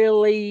you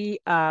really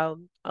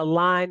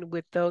align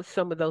with those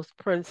some of those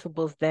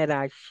principles that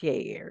I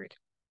shared?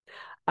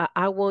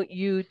 I want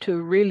you to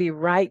really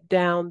write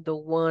down the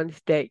ones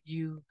that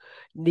you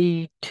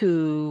need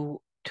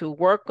to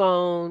work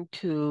on,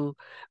 to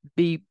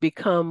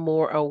become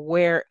more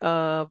aware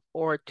of,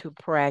 or to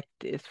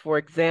practice. For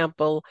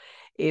example,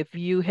 if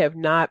you have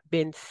not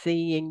been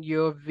seeing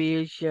your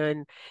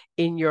vision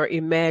in your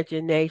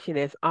imagination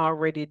as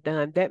already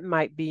done, that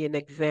might be an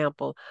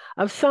example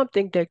of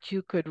something that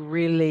you could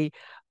really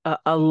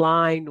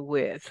align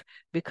with,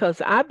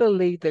 because I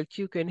believe that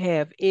you can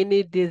have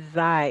any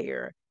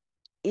desire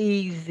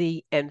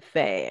easy and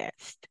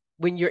fast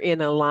when you're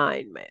in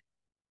alignment.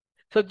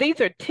 So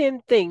these are 10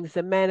 things,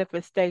 the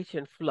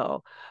manifestation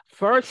flow.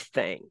 First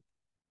thing,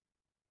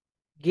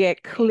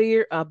 get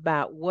clear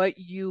about what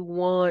you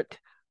want,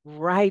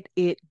 write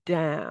it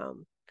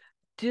down.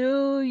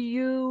 Do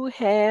you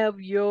have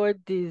your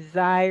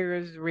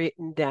desires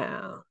written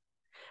down?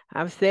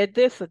 I've said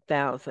this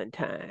 1,000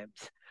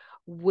 times.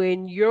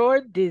 When your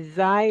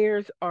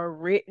desires are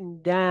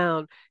written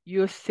down,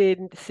 you're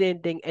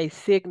sending a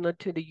signal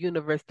to the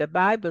universe. The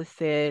Bible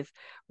says,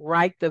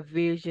 write the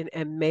vision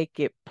and make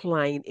it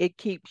plain. It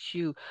keeps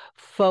you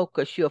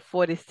focused. You're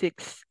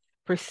 46%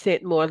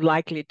 more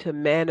likely to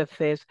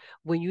manifest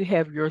when you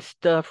have your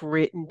stuff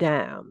written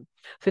down.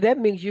 So that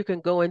means you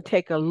can go and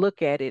take a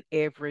look at it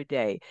every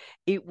day.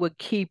 It would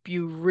keep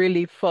you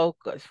really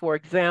focused. For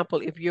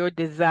example, if your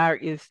desire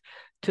is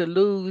to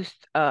lose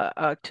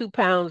 2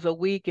 pounds a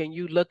week, and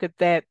you look at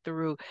that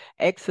through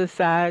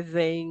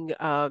exercising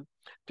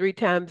 3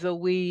 times a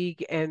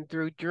week and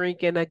through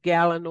drinking a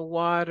gallon of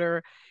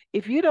water.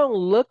 If you don't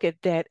look at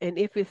that, and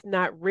if it's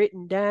not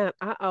written down,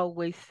 I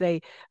always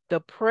say the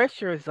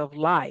pressures of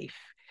life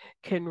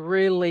can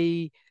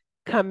really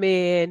come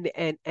in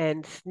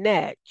and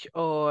snatch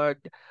or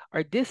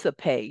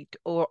dissipate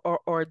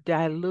or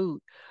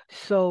dilute.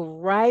 So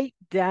write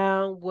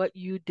down what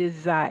you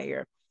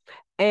desire.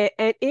 And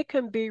it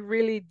can be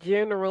really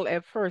general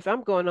at first.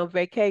 I'm going on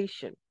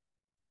vacation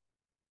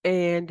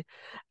and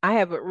I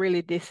haven't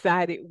really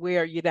decided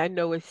where yet. I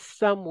know it's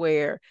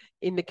somewhere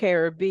in the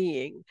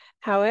Caribbean.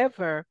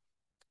 However,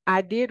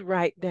 I did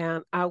write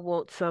down I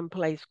want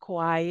someplace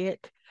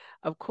quiet.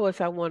 Of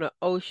course, I want an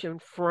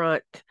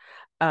oceanfront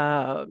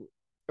um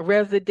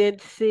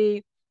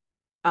residency.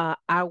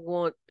 I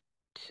want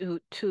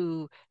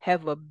to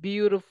have a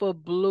beautiful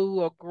blue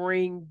or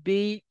green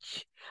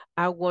beach.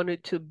 I want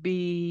it to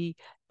be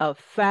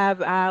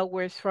 5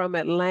 hours from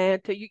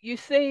Atlanta. You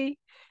see?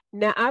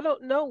 Now I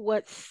don't know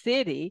what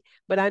city,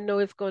 but I know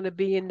it's going to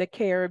be in the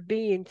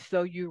Caribbean.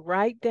 So you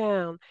write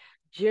down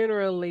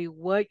generally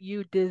what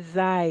you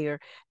desire,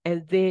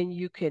 and then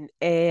you can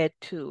add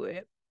to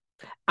it.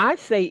 I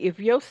say if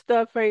your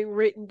stuff ain't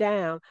written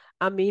down,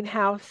 I mean,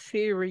 how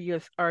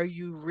serious are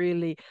you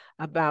really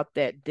about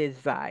that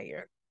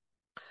desire?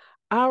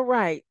 All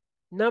right,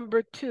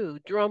 number two,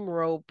 drum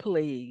roll,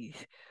 please.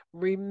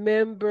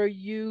 Remember,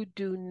 you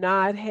do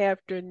not have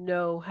to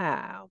know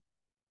how.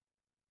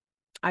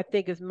 I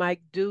think it's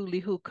Mike Dooley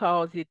who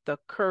calls it the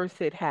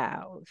cursed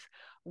hows.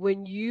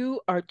 When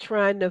you are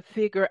trying to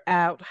figure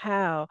out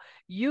how,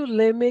 you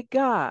limit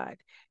God.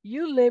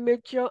 You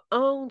limit your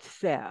own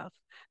self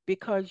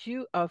because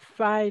you are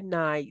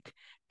finite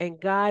and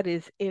God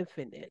is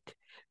infinite.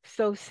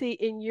 So, see,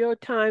 in your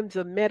times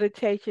of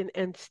meditation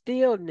and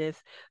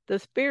stillness, the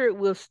Spirit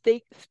will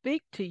speak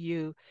to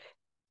you,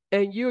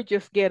 and you'll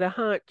just get a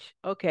hunch.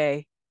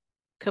 Okay,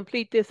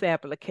 complete this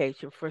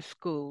application for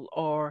school,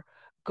 or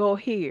go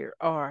here,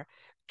 or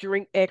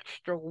drink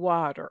extra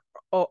water,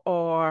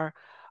 or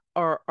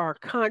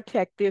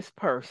contact this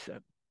person.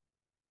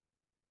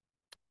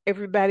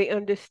 Everybody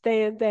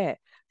understand that?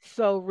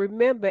 So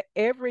remember,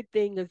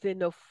 everything is in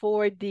the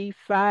 4D,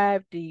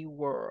 5D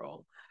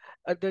world.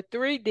 The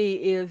 3D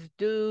is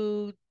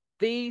do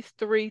these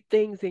three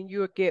things and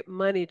you'll get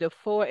money. The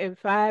 4 and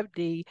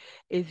 5D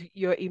is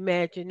your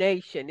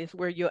imagination. It's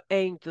where your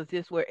angels,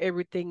 it's where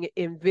everything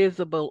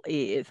invisible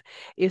is.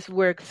 It's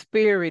where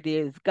spirit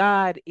is,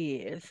 God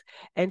is.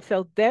 And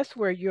so that's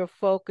where your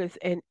focus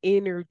and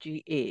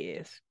energy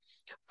is.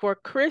 For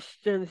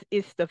Christians,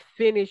 it's the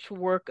finished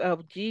work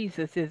of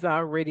Jesus is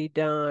already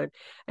done.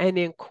 And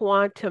in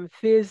quantum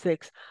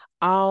physics,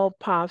 all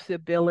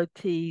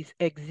possibilities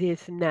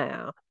exist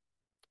now.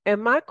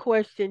 And my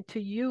question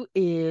to you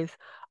is,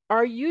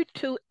 are you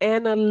too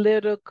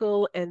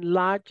analytical and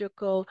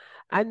logical?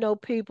 I know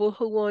people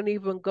who won't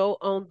even go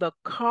on the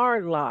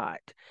car lot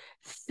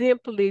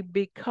simply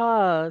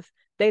because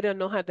they don't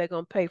know how they're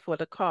going to pay for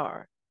the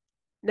car.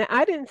 Now,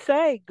 I didn't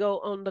say go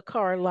on the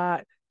car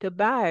lot to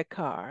buy a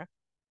car.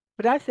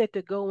 But I said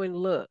to go and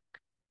look.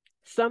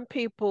 Some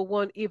people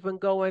won't even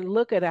go and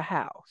look at a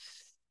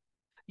house.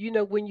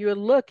 When you're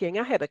looking,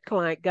 I had a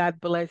client,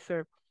 God bless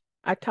her.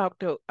 I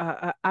taught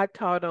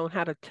on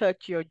how to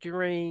touch your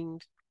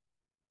dreams,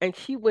 and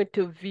she went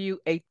to view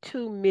a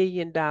 $2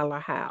 million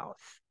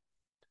house.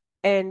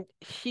 And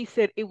she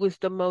said it was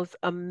the most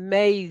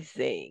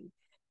amazing,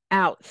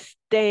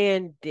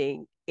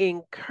 outstanding,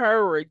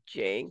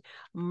 encouraging,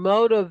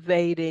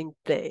 motivating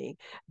thing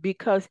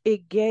because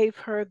it gave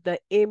her the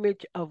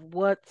image of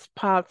what's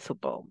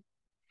possible.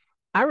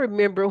 I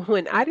remember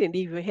when I didn't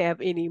even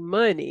have any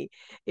money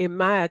in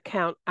my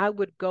account, I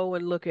would go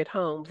and look at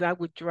homes. I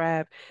would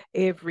drive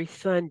every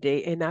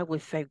Sunday and I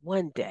would say,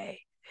 one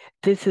day,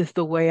 this is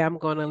the way I'm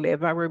going to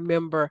live. I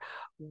remember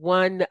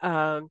one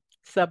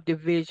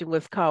subdivision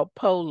was called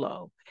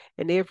Polo.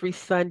 And every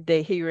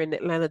Sunday here in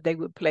Atlanta, they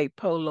would play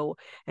polo.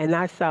 And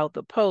I saw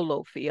the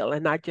polo field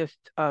and I just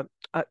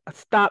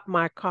stopped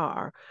my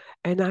car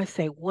and I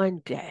say,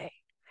 one day,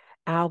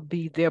 I'll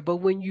be there. But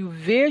when you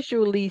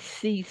visually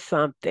see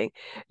something,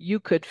 you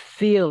could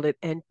feel it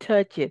and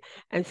touch it.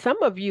 And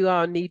some of you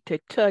all need to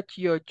touch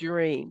your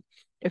dream.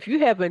 If you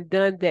haven't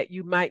done that,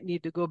 you might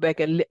need to go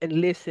back and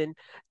listen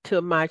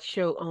to my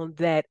show on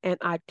that. And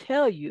I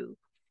tell you,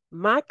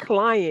 my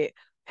client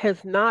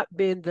has not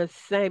been the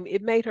same.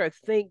 It made her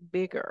think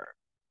bigger.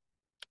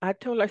 I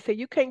told her, I said,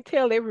 you can't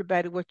tell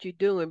everybody what you're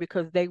doing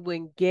because they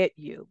wouldn't get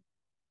you.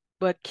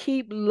 But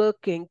keep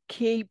looking,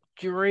 keep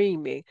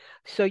dreaming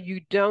so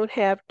you don't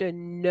have to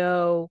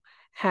know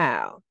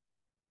how.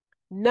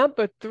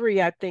 Number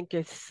three, I think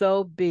is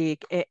so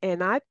big,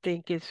 and I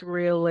think it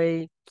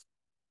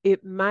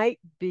might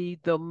be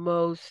the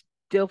most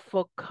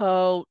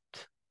difficult,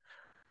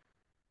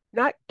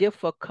 not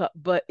difficult,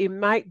 but it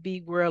might be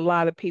where a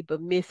lot of people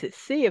miss it.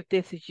 See if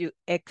this is you.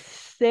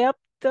 Accept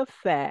the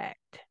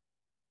fact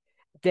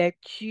that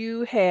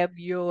you have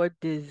your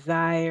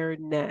desire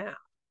now.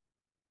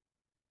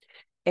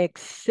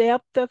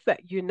 Accept the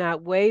fact you're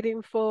not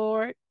waiting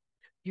for it,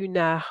 you're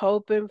not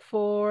hoping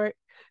for it,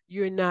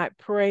 you're not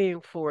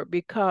praying for it,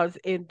 because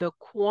in the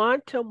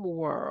quantum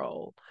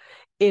world,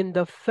 in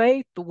the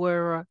faith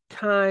world,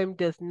 time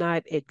does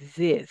not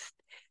exist.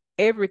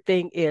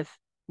 Everything is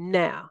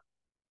now.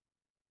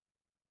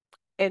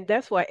 And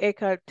that's why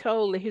Eckhart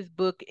Tolle, his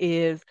book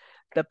is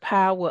The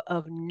Power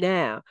of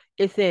Now.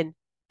 It's in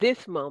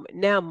this moment,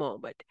 now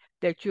moment.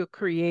 that you're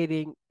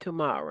creating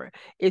tomorrow.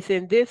 It's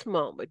in this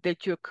moment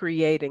that you're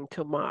creating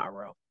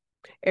tomorrow.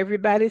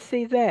 Everybody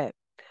see that?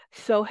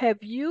 So have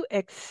you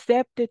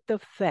accepted the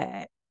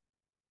fact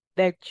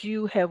that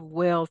you have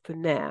wealth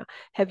now?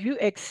 Have you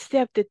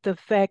accepted the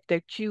fact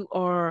that you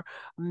are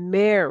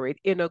married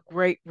in a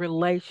great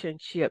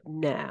relationship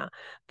now?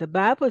 The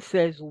Bible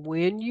says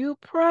when you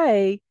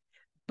pray,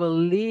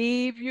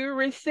 believe you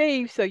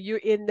receive. So you're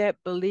in that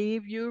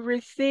believe you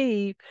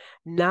receive,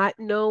 not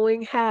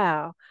knowing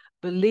how.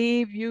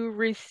 Believe you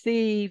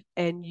receive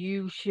and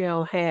you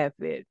shall have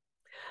it.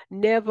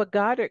 Never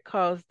Goddard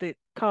calls it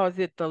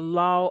the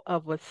law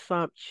of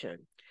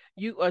assumption.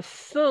 You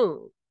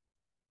assume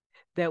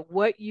that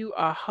what you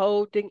are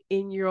holding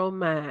in your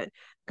mind.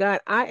 God,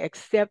 I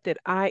accept that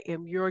I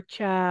am your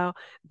child,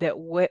 that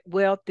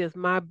wealth is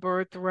my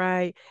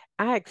birthright.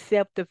 I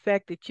accept the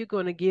fact that you're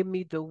going to give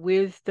me the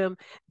wisdom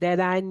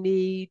that I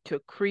need to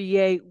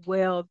create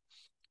wealth.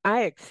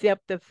 I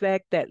accept the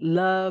fact that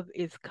love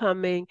is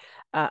coming,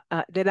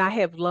 that I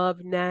have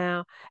love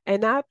now.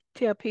 And I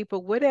tell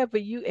people, whatever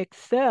you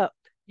accept,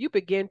 you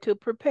begin to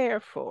prepare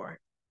for.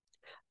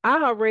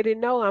 I already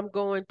know I'm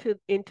going to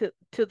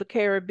the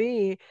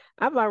Caribbean.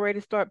 I've already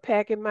started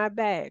packing my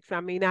bags.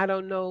 I mean, I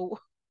don't know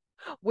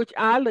which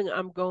island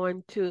I'm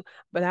going to,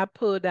 but I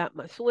pulled out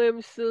my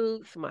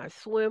swimsuits, my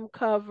swim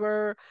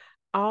cover,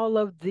 all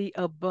of the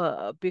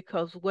above,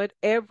 because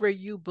whatever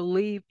you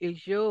believe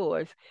is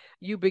yours,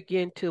 you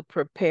begin to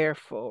prepare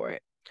for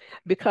it.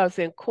 Because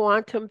in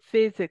quantum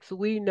physics,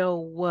 we know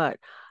what?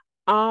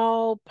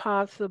 All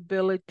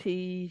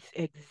possibilities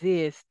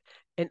exist,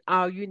 and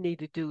all you need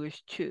to do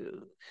is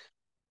choose.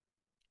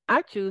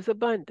 I choose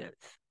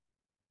abundance.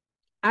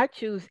 I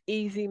choose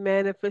easy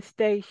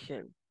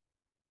manifestation.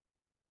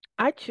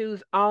 I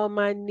choose all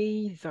my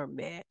needs are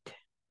met,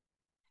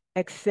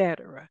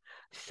 etc.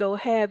 So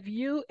have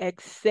you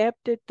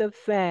accepted the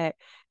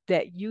fact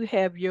that you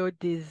have your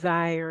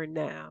desire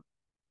now?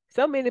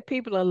 So many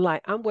people are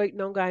like, I'm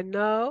waiting on God.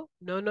 No,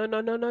 no, no,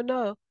 no, no, no,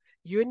 no.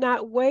 You're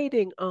not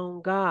waiting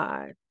on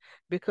God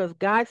because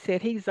God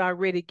said He's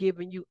already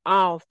given you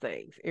all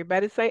things.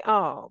 Everybody say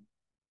all.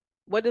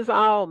 What does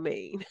all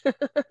mean?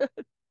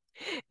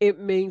 It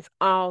means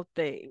all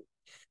things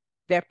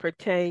that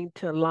pertain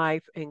to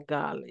life and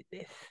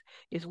godliness.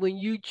 Is when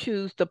you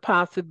choose the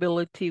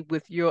possibility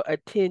with your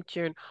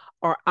attention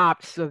or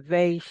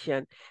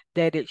observation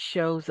that it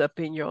shows up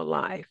in your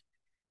life.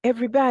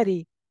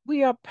 Everybody,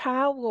 we are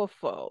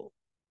powerful.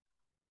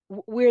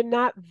 We're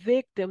not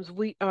victims,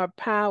 we are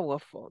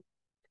powerful.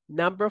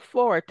 Number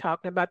four,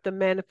 talking about the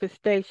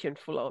manifestation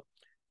flow.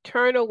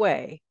 Turn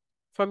away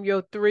from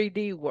your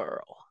 3D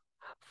world,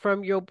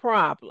 from your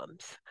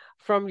problems,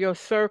 from your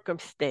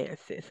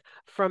circumstances,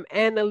 from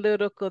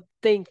analytical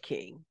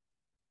thinking.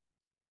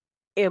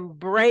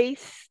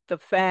 Embrace the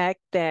fact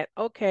that,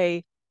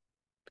 okay,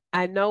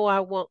 I know I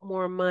want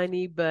more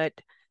money, but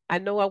I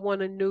know I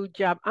want a new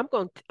job. I'm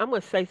going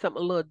to say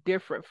something a little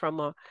different from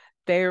a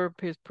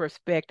therapist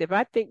perspective.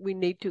 I think we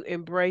need to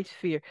embrace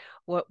fear.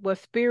 What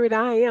spirit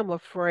I am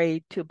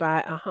afraid to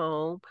buy a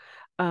home.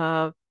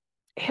 Uh,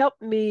 Help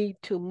me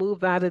to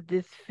move out of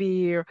this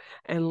fear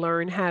and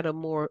learn how to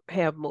more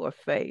have more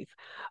faith.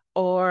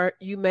 Or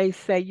you may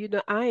say,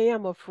 I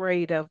am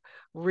afraid of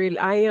really,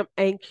 I am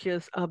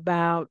anxious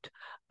about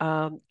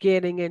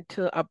getting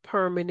into a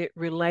permanent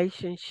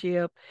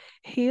relationship.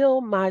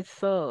 Heal my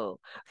soul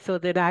so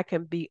that I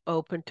can be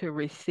open to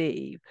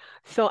receive.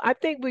 So I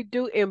think we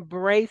do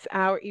embrace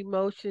our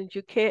emotions.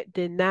 You can't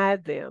deny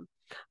them.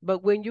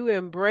 But when you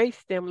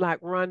embrace them,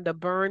 like Rhonda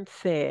Byrne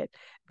said,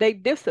 they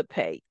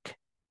dissipate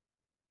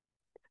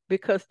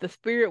because the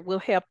Spirit will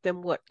help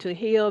them what? To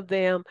heal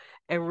them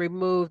and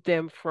remove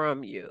them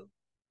from you.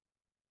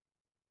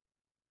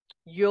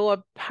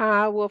 Your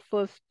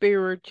powerful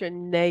spiritual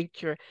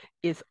nature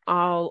is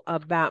all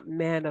about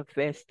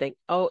manifesting.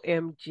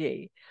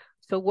 OMG.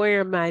 So,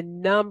 where my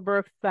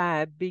number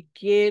five,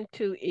 begin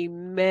to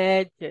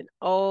imagine,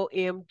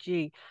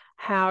 OMG,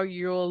 how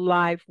your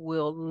life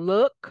will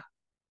look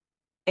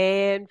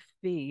and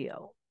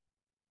feel.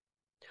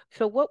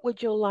 So, what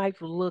would your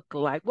life look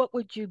like? What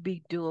would you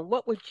be doing?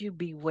 What would you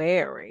be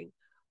wearing?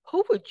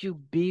 Who would you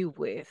be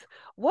with?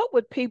 What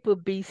would people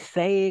be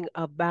saying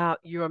about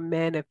your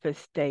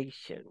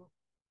manifestation?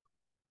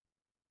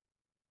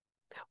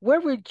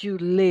 Where would you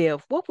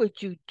live? What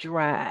would you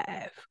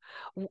drive?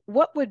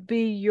 What would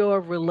be your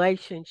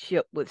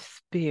relationship with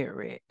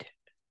spirit?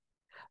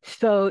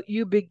 So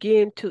you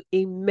begin to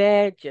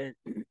imagine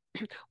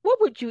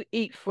what would you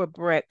eat for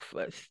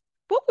breakfast?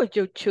 What would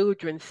your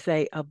children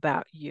say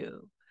about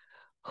you?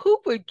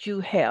 Who would you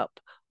help?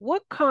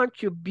 What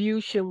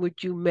contribution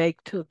would you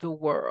make to the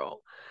world?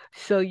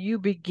 So you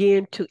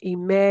begin to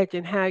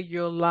imagine how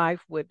your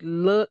life would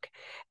look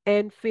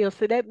and feel.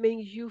 So that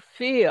means you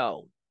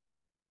feel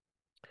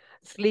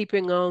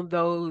sleeping on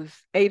those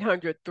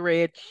 800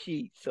 thread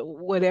sheets or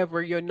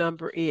whatever your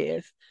number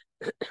is.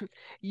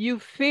 You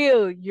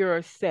feel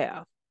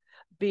yourself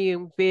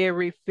being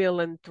very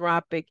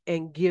philanthropic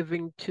and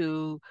giving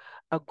to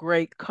a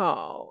great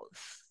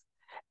cause.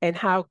 and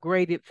how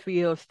great it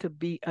feels to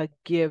be a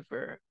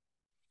giver.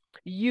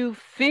 You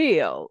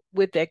feel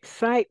with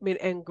excitement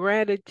and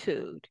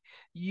gratitude,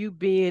 you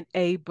being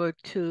able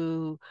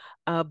to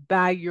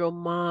buy your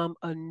mom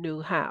a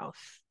new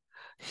house.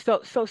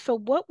 So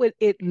what would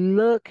it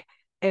look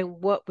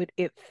and what would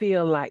it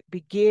feel like?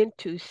 Begin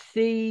to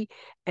see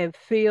and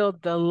feel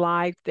the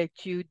life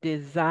that you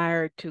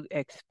desire to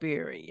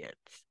experience.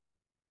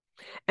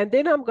 And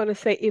then I'm going to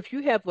say, if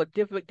you have a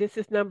difficult, this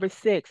is number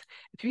six,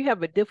 if you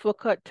have a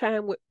difficult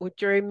time with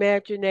your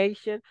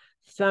imagination,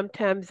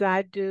 sometimes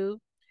I do,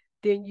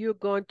 then you're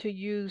going to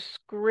use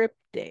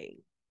scripting.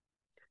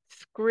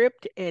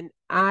 Script an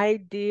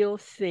ideal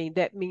scene.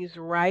 That means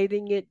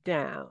writing it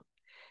down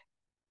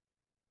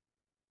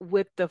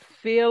with the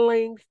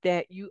feelings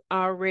that you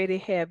already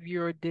have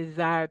your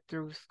desire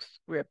through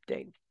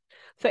scripting.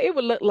 So it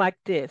would look like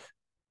this.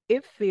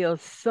 It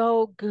feels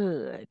so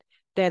good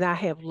that I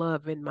have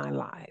love in my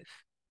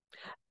life.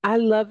 I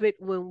love it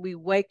when we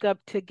wake up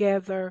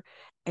together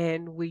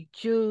and we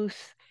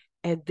juice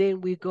and then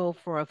we go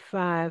for a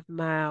 5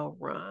 mile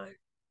run.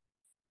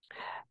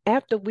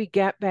 After we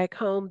got back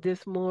home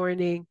this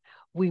morning,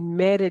 we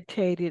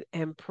meditated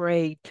and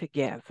prayed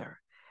together.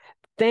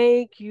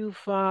 Thank you,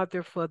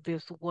 Father, for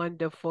this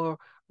wonderful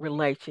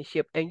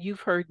relationship. And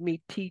you've heard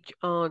me teach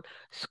on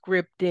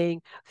scripting.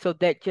 So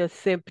that just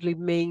simply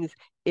means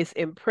it's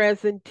in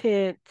present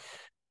tense.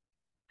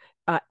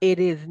 It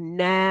is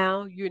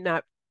now. You're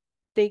not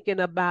thinking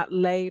about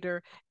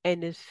later,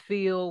 and it's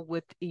filled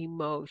with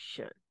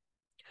emotion.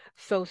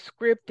 So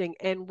scripting,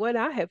 and what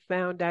I have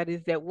found out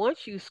is that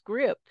once you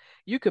script,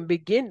 you can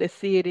begin to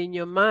see it in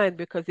your mind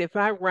because if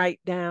I write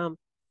down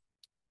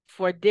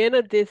for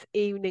dinner this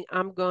evening,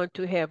 I'm going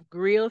to have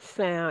grilled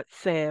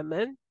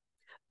salmon,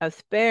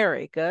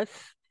 asparagus,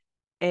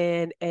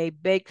 and a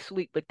baked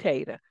sweet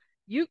potato.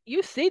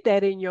 You see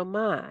that in your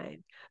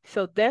mind.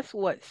 So that's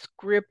what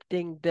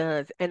scripting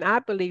does. And I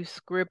believe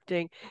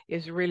scripting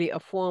is really a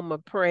form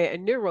of prayer.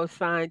 And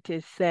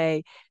neuroscientists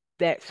say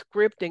that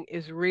scripting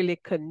is really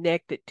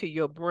connected to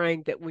your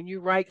brain, that when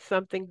you write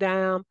something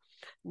down,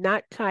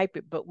 not type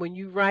it, but when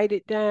you write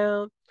it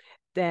down,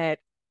 that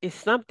is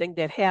something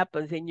that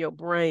happens in your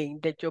brain,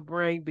 that your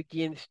brain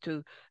begins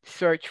to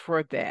search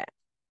for that.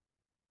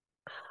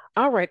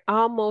 All right,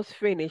 almost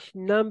finished.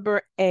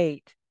 Number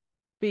 8,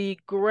 be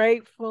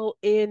grateful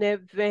in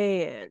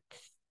advance.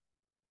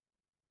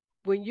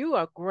 When you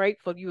are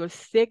grateful, you are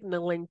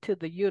signaling to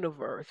the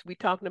universe. We're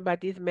talking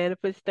about this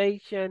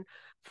manifestation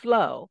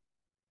flow.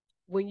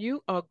 When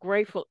you are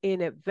grateful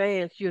in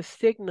advance, you're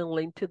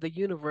signaling to the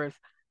universe,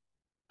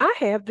 I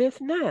have this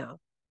now.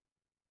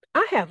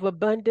 I have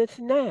abundance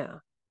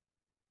now,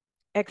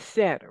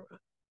 etc.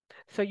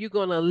 So you're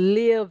going to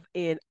live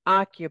in,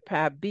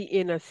 occupy, be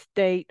in a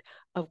state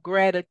of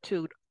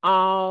gratitude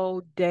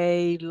all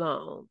day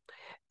long.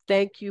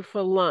 Thank you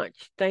for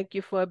lunch. Thank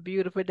you for a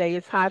beautiful day.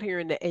 It's hot here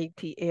in the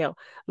ATL,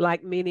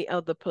 like many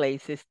other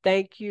places.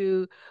 Thank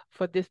you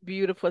for this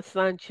beautiful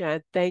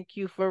sunshine. Thank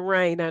you for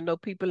rain. I know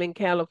people in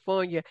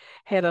California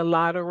had a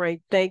lot of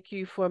rain. Thank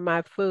you for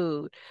my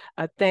food.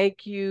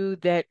 Thank you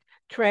that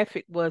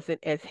traffic wasn't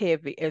as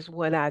heavy as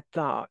what I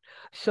thought.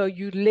 So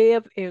you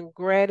live in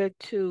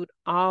gratitude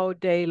all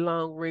day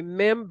long.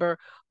 Remember,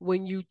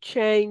 when you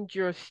change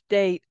your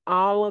state,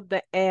 all of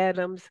the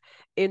atoms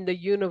in the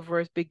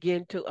universe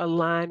begin to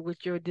align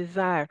with your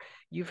desire.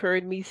 You've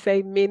heard me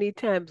say many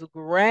times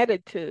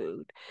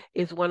gratitude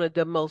is one of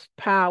the most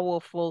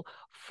powerful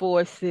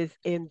forces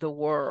in the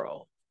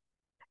world.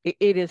 It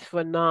is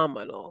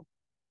phenomenal.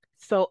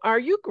 So, are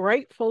you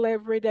grateful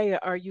every day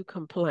or are you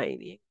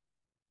complaining?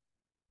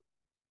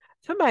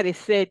 Somebody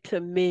said to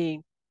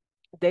me,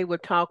 they were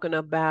talking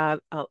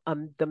about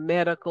the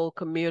medical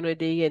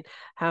community and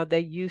how they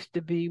used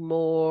to be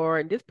more,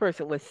 and this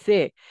person was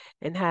sick,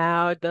 and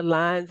how the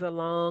lines are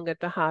long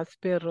at the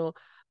hospital.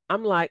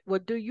 I'm like,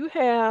 well, do you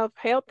have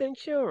health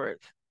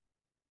insurance?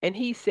 And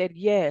he said,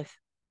 yes.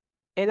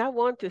 And I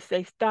want to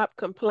say, stop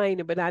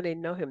complaining, but I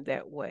didn't know him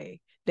that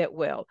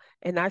well.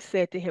 And I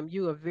said to him,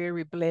 you are a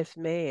very blessed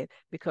man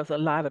because a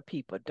lot of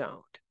people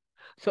don't.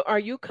 So are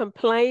you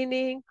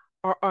complaining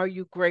or are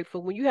you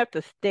grateful? When you have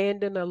to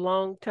stand in a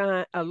long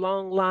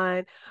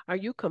line, are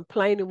you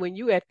complaining when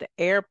you at the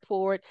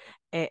airport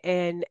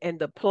and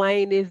the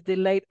plane is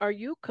delayed? Are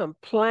you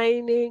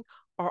complaining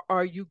or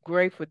are you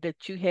grateful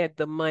that you had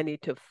the money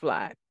to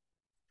fly?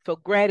 So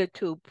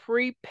gratitude,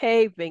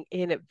 pre-paving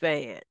in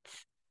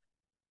advance.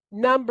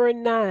 Number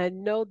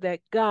 9, know that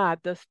God,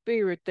 the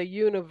Spirit, the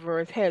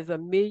universe has a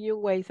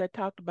million ways. I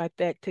talked about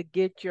that to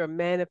get your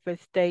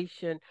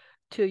manifestation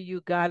to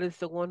you. God is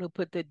the one who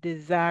put the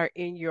desire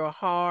in your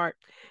heart.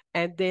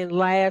 And then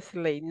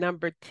lastly,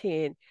 number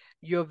 10,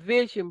 your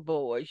vision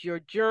boards, your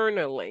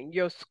journaling,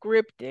 your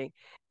scripting,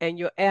 and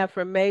your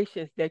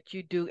affirmations that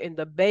you do in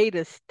the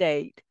beta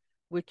state,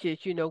 which is,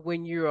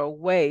 when you're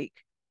awake,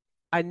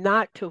 are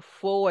not to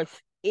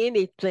force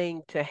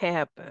anything to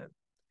happen,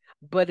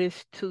 but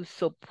it's to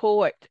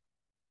support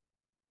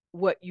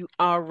what you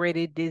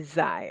already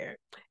desire.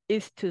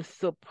 It's to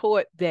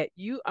support that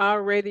you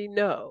already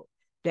know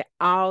that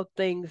all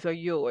things are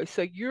yours.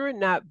 So you're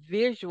not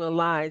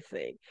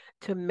visualizing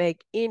to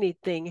make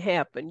anything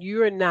happen.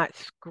 You're not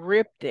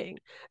scripting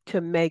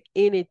to make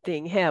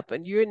anything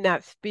happen. You're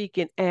not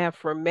speaking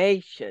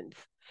affirmations.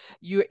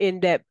 You're in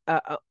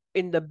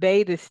the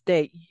beta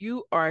state.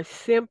 You are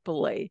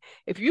simply,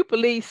 if you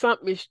believe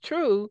something is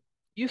true,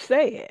 you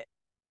say it.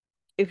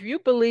 If you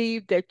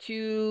believe that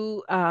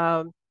you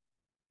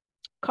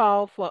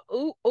call for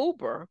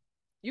Uber,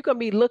 you're going to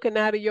be looking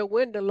out of your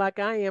window like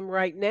I am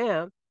right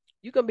now.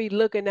 You're going to be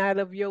looking out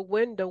of your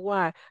window.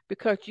 Why?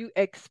 Because you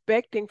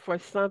expecting for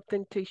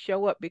something to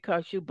show up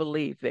because you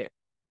believe it.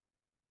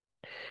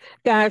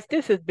 Guys,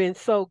 this has been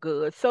so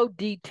good, so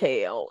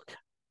detailed.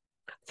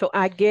 So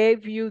I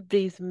gave you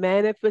these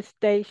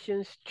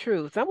manifestations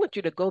truths. I want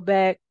you to go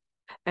back,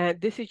 and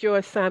this is your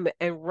assignment,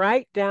 and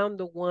write down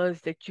the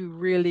ones that you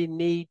really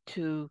need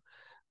to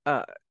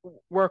uh,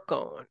 work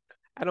on.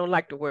 I don't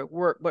like the word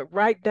work, but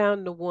write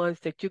down the ones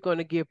that you're going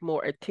to give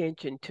more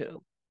attention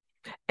to.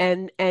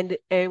 And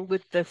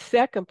with the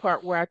second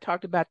part where I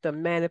talked about the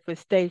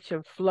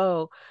manifestation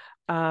flow,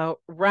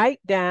 write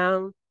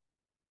down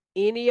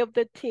any of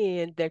the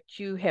 10 that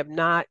you have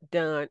not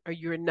done or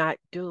you're not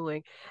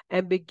doing,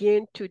 and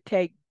begin to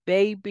take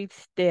baby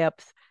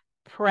steps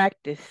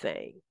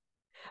practicing,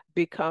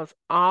 because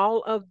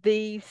all of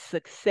these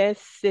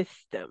success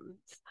systems,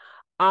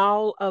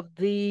 all of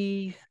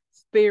these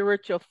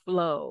spiritual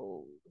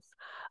flows,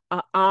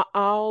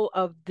 all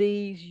of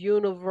these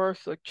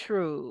universal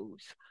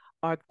truths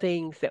are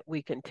things that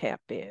we can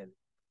tap in.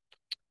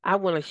 I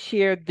want to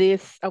share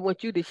this. I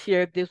want you to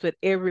share this with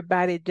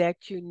everybody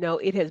that you know.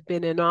 It has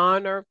been an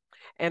honor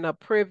and a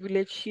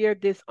privilege. Share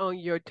this on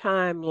your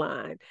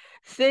timeline.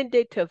 Send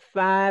it to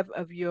 5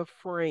 of your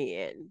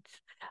friends.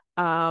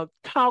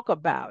 Talk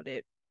about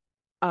it.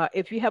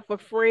 If you have a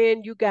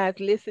friend, you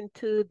guys listen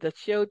to the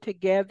show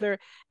together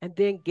and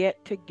then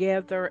get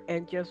together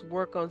and just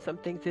work on some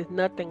things. There's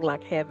nothing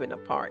like having a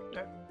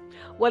partner.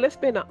 Well, it's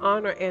been an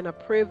honor and a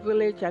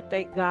privilege. I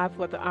thank God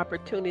for the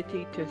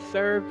opportunity to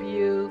serve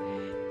you,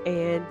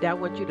 and I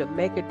want you to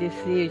make a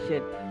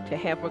decision to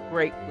have a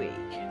great week.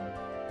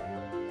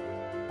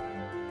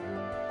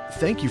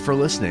 Thank you for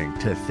listening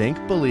to Think,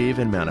 Believe,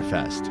 and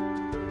Manifest.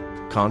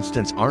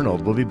 Constance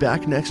Arnold will be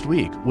back next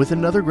week with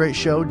another great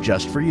show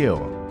just for you.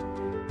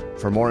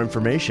 For more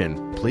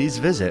information, please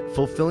visit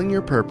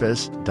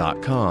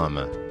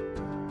fulfillingyourpurpose.com.